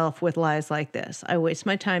myself with lies like this. I waste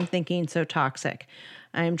my time thinking so toxic.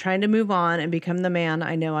 I am trying to move on and become the man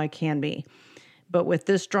I know I can be. But with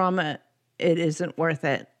this drama, it isn't worth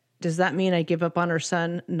it. Does that mean I give up on her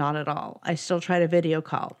son? Not at all. I still try to video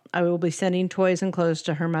call. I will be sending toys and clothes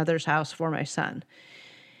to her mother's house for my son.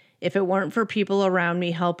 If it weren't for people around me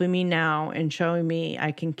helping me now and showing me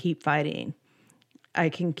I can keep fighting, I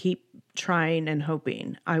can keep trying and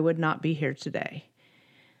hoping, I would not be here today.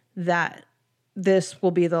 This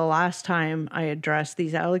will be the last time I address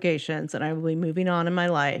these allegations, and I will be moving on in my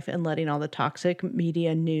life and letting all the toxic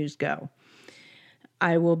media news go.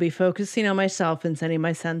 I will be focusing on myself and sending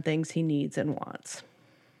my son things he needs and wants.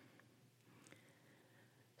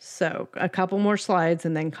 So, a couple more slides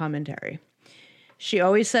and then commentary. She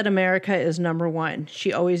always said America is number one.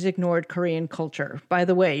 She always ignored Korean culture. By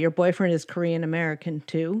the way, your boyfriend is Korean American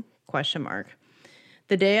too? ?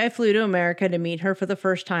 The day I flew to America to meet her for the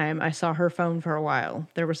first time, I saw her phone for a while.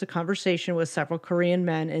 There was a conversation with several Korean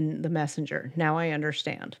men in the messenger. Now I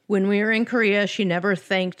understand. When we were in Korea, she never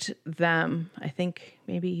thanked them. I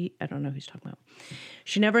don't know who he's talking about.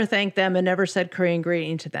 She never thanked them and never said Korean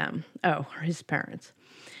greeting to them. Oh, his parents.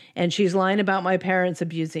 And she's lying about my parents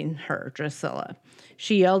abusing her, Drusilla.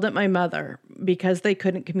 She yelled at my mother because they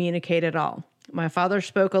couldn't communicate at all. My father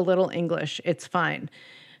spoke a little English. It's fine.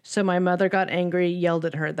 So my mother got angry, yelled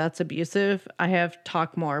at her. That's abusive. I have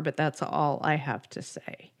talked more, but that's all I have to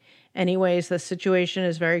say. Anyways, the situation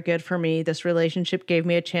is very good for me. This relationship gave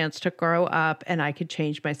me a chance to grow up and I could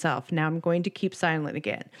change myself. Now I'm going to keep silent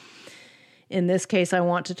again. In this case, I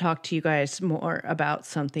want to talk to you guys more about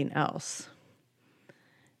something else.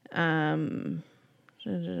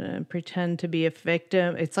 Pretend to be a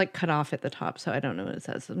victim. It's like cut off at the top, so I don't know what it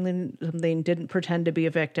says. Something didn't pretend to be a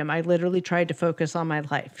victim. I literally tried to focus on my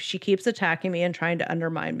life. She keeps attacking me and trying to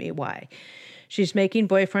undermine me. Why? She's making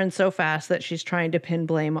boyfriends so fast that she's trying to pin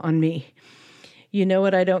blame on me. You know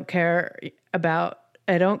what I don't care about?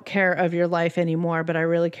 I don't care of your life anymore, but I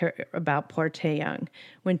really care about poor Taeyoung.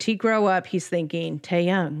 When T grow up, he's thinking,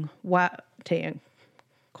 Taeyoung, wow, Taeyoung.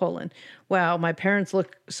 Wow, my parents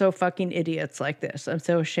look so fucking idiots like this. I'm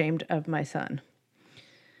so ashamed of my son.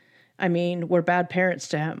 I mean, we're bad parents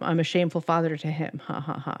to him. I'm a shameful father to him. Ha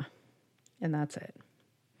ha ha. And that's it.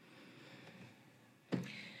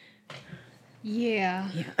 Yeah.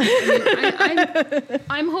 I mean,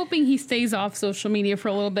 I'm hoping he stays off social media for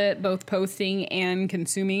a little bit, both posting and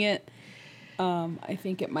consuming it. I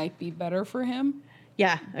think it might be better for him.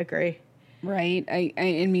 Yeah, agree. Right.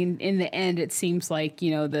 I mean, in the end, it seems like,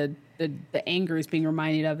 the anger is being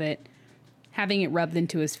reminded of it. having it rubbed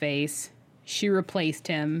into his face. She replaced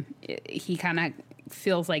him. He kind of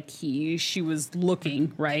feels like she was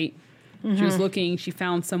looking, right? Mm-hmm. She was looking, she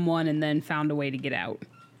found someone, and then found a way to get out.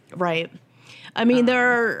 Right. I mean,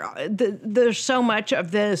 there's so much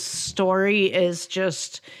of this story is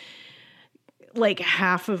just like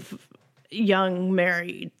half of young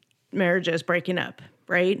marriages breaking up,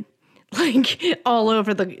 right? Like all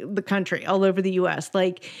over the country, all over the U.S.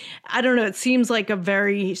 Like, I don't know, it seems like a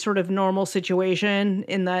very sort of normal situation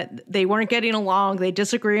in that they weren't getting along. They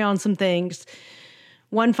disagree on some things.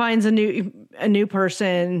 One finds a new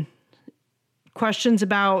person, questions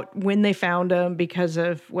about when they found him because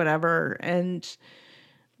of whatever, and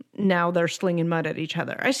now they're slinging mud at each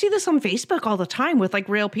other. I see this on Facebook all the time with like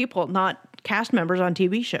real people, not cast members on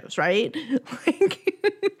TV shows, right?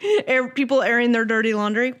 Like people airing their dirty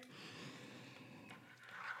laundry.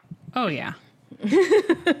 Oh, yeah.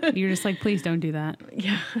 You're just like, please don't do that.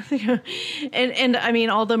 Yeah. And I mean,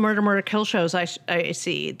 all the murder, kill shows I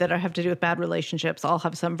see that have to do with bad relationships all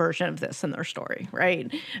have some version of this in their story, right?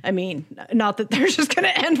 I mean, not that they're just going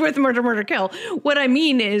to end with murder, kill. What I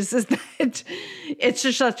mean is that it's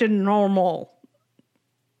just such a normal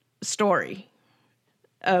story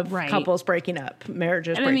of couples breaking up,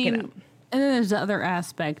 marriages breaking up. And then there's the other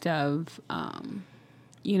aspect of,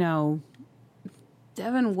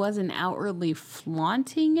 Devin wasn't outwardly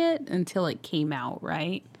flaunting it until it came out,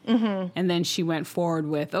 right? Mm-hmm. And then she went forward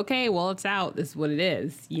with, okay, well, it's out. This is what it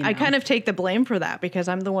is. I kind of take the blame for that because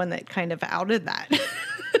I'm the one that kind of outed that.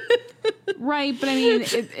 Right. But I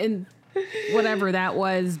mean, whatever that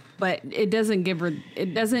was, but it doesn't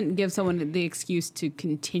give someone the excuse to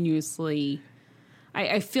continuously.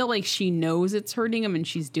 I feel like she knows it's hurting him and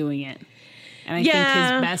she's doing it. And I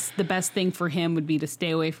think the best thing for him would be to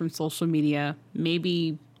stay away from social media.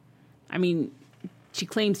 Maybe, I mean, she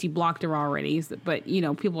claims he blocked her already, but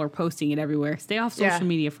people are posting it everywhere. Stay off social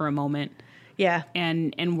media for a moment. Yeah.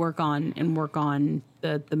 And work on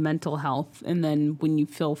the mental health, and then when you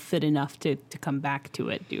feel fit enough to come back to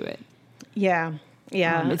it, do it. Yeah.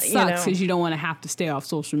 Yeah. It sucks because you don't want to have to stay off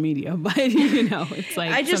social media, but it's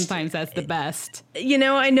like sometimes that's the best.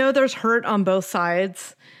 I know there's hurt on both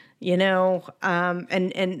sides.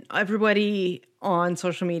 And everybody on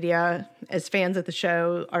social media as fans of the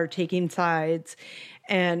show are taking sides,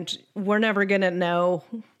 and we're never going to know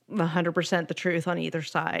 100% the truth on either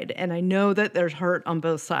side. And I know that there's hurt on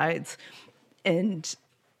both sides, and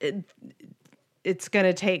it's going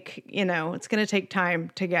to take, it's going to take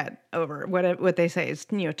time to get over what they say is,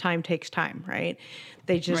 time takes time, right?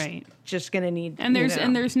 They just going to need, and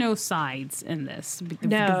there's no sides in this.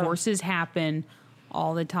 Divorces happen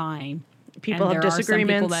all the time. People have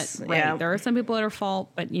disagreements. There are some people that are fault,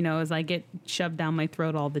 but as I get shoved down my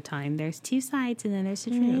throat all the time, there's two sides and then there's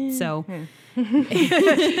the truth. So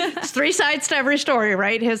it's three sides to every story,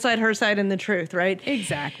 right? His side, her side, and the truth, right?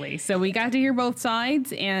 Exactly. So we got to hear both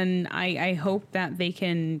sides, and I hope that they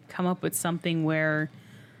can come up with something where,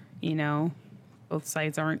 both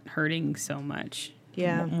sides aren't hurting so much.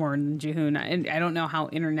 Yeah. More than Jehun. And I don't know how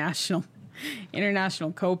international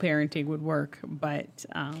co-parenting would work, but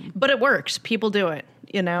it works. People do it,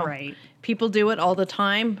 right. People do it all the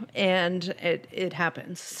time, and it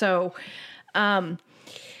happens. So, I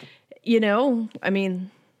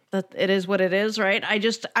mean, it is what it is, right?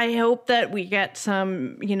 I hope that we get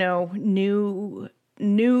some,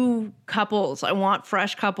 new couples. I want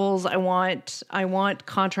fresh couples. I want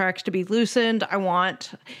contracts to be loosened. I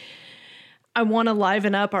want to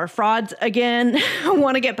liven up our frauds again. I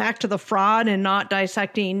want to get back to the fraud and not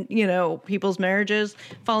dissecting, people's marriages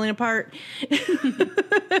falling apart.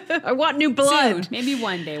 I want new blood. Soon. Maybe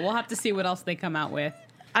one day. We'll have to see what else they come out with.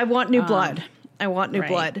 I want new blood. I want new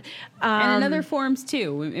blood. And in other forms,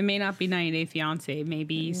 too. It may not be 90 Day Fiance. It may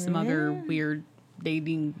be some other weird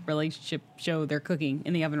dating relationship show they're cooking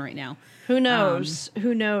in the oven right now. Who knows?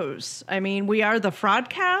 Who knows? I mean, we are the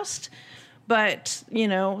Fraudcast. But,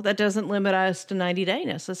 that doesn't limit us to 90 Day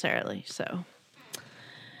necessarily. So,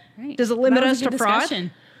 Does it limit us to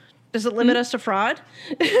fraud? Does it limit us to fraud?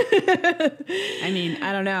 I mean,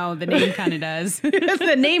 I don't know. The name kind of does.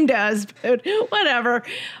 The name does, but whatever.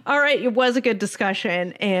 All right. It was a good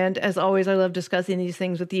discussion. And as always, I love discussing these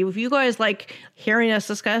things with you. If you guys like hearing us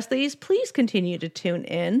discuss these, please continue to tune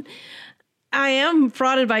in. I am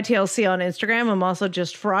Frauded by TLC on Instagram. I'm also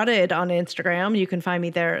just Frauded on Instagram. You can find me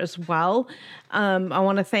there as well. I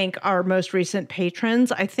want to thank our most recent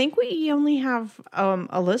patrons. I think we only have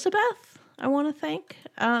Elizabeth, I want to thank,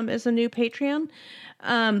 as a new Patreon.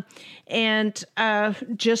 And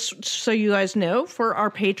just so you guys know, for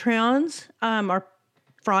our Patreons, our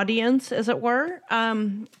Fraudians, as it were,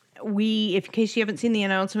 in case you haven't seen the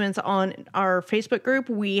announcements on our Facebook group,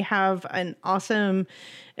 we have an awesome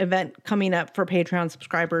event coming up for Patreon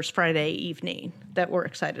subscribers Friday evening that we're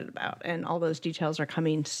excited about. And all those details are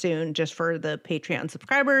coming soon just for the Patreon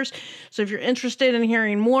subscribers. So if you're interested in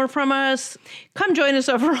hearing more from us, come join us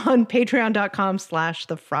over on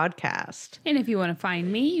patreon.com/thefraudcast. And if you want to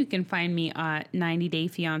find me, you can find me at 90 Day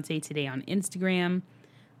Fiance Today on Instagram.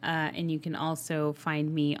 And you can also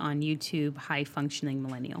find me on YouTube, High Functioning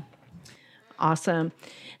Millennial. Awesome.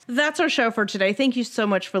 That's our show for today. Thank you so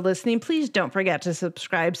much for listening. Please don't forget to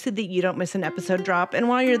subscribe so that you don't miss an episode drop. And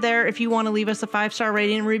while you're there, if you want to leave us a 5-star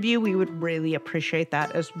rating and review, we would really appreciate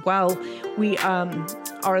that as well. We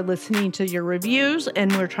are listening to your reviews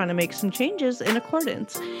and we're trying to make some changes in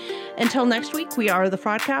accordance. Until next week, we are the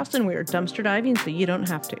Fraudcast and we are dumpster diving so you don't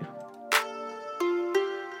have to.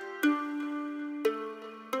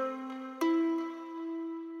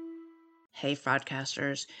 Hey,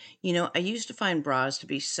 fraudcasters. I used to find bras to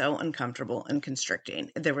be so uncomfortable and constricting.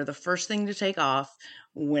 They were the first thing to take off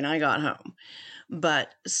when I got home.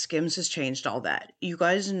 But Skims has changed all that. You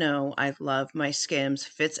guys know I love my Skims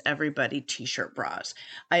Fits Everybody t-shirt bras.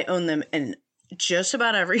 I own them in just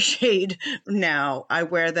about every shade now. I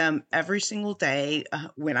wear them every single day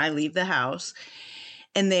when I leave the house.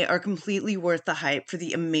 And they are completely worth the hype for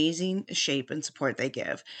the amazing shape and support they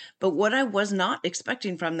give. But what I was not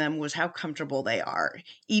expecting from them was how comfortable they are.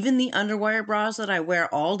 Even the underwire bras that I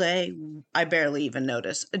wear all day, I barely even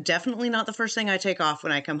notice. Definitely not the first thing I take off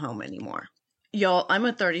when I come home anymore. Y'all, I'm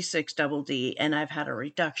a 36 double D and I've had a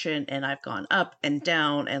reduction and I've gone up and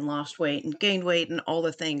down and lost weight and gained weight and all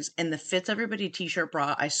the things. And the Fits Everybody t-shirt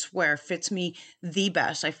bra, I swear, fits me the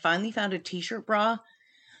best. I finally found a t-shirt bra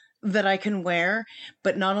that I can wear,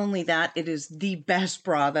 but not only that, it is the best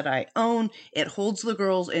bra that I own. It holds the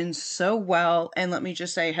girls in so well, and let me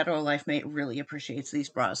just say, Hetero Life Mate really appreciates these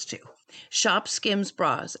bras too. Shop Skims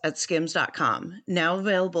bras at skims.com, now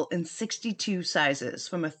available in 62 sizes,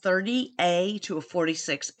 from a 30A to a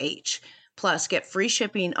 46H. Plus, get free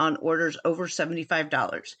shipping on orders over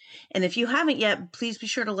 $75. And if you haven't yet, please be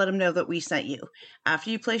sure to let them know that we sent you. After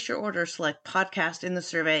you place your order, select podcast in the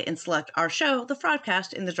survey and select our show, The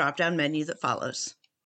Fraudcast, in the drop-down menu that follows.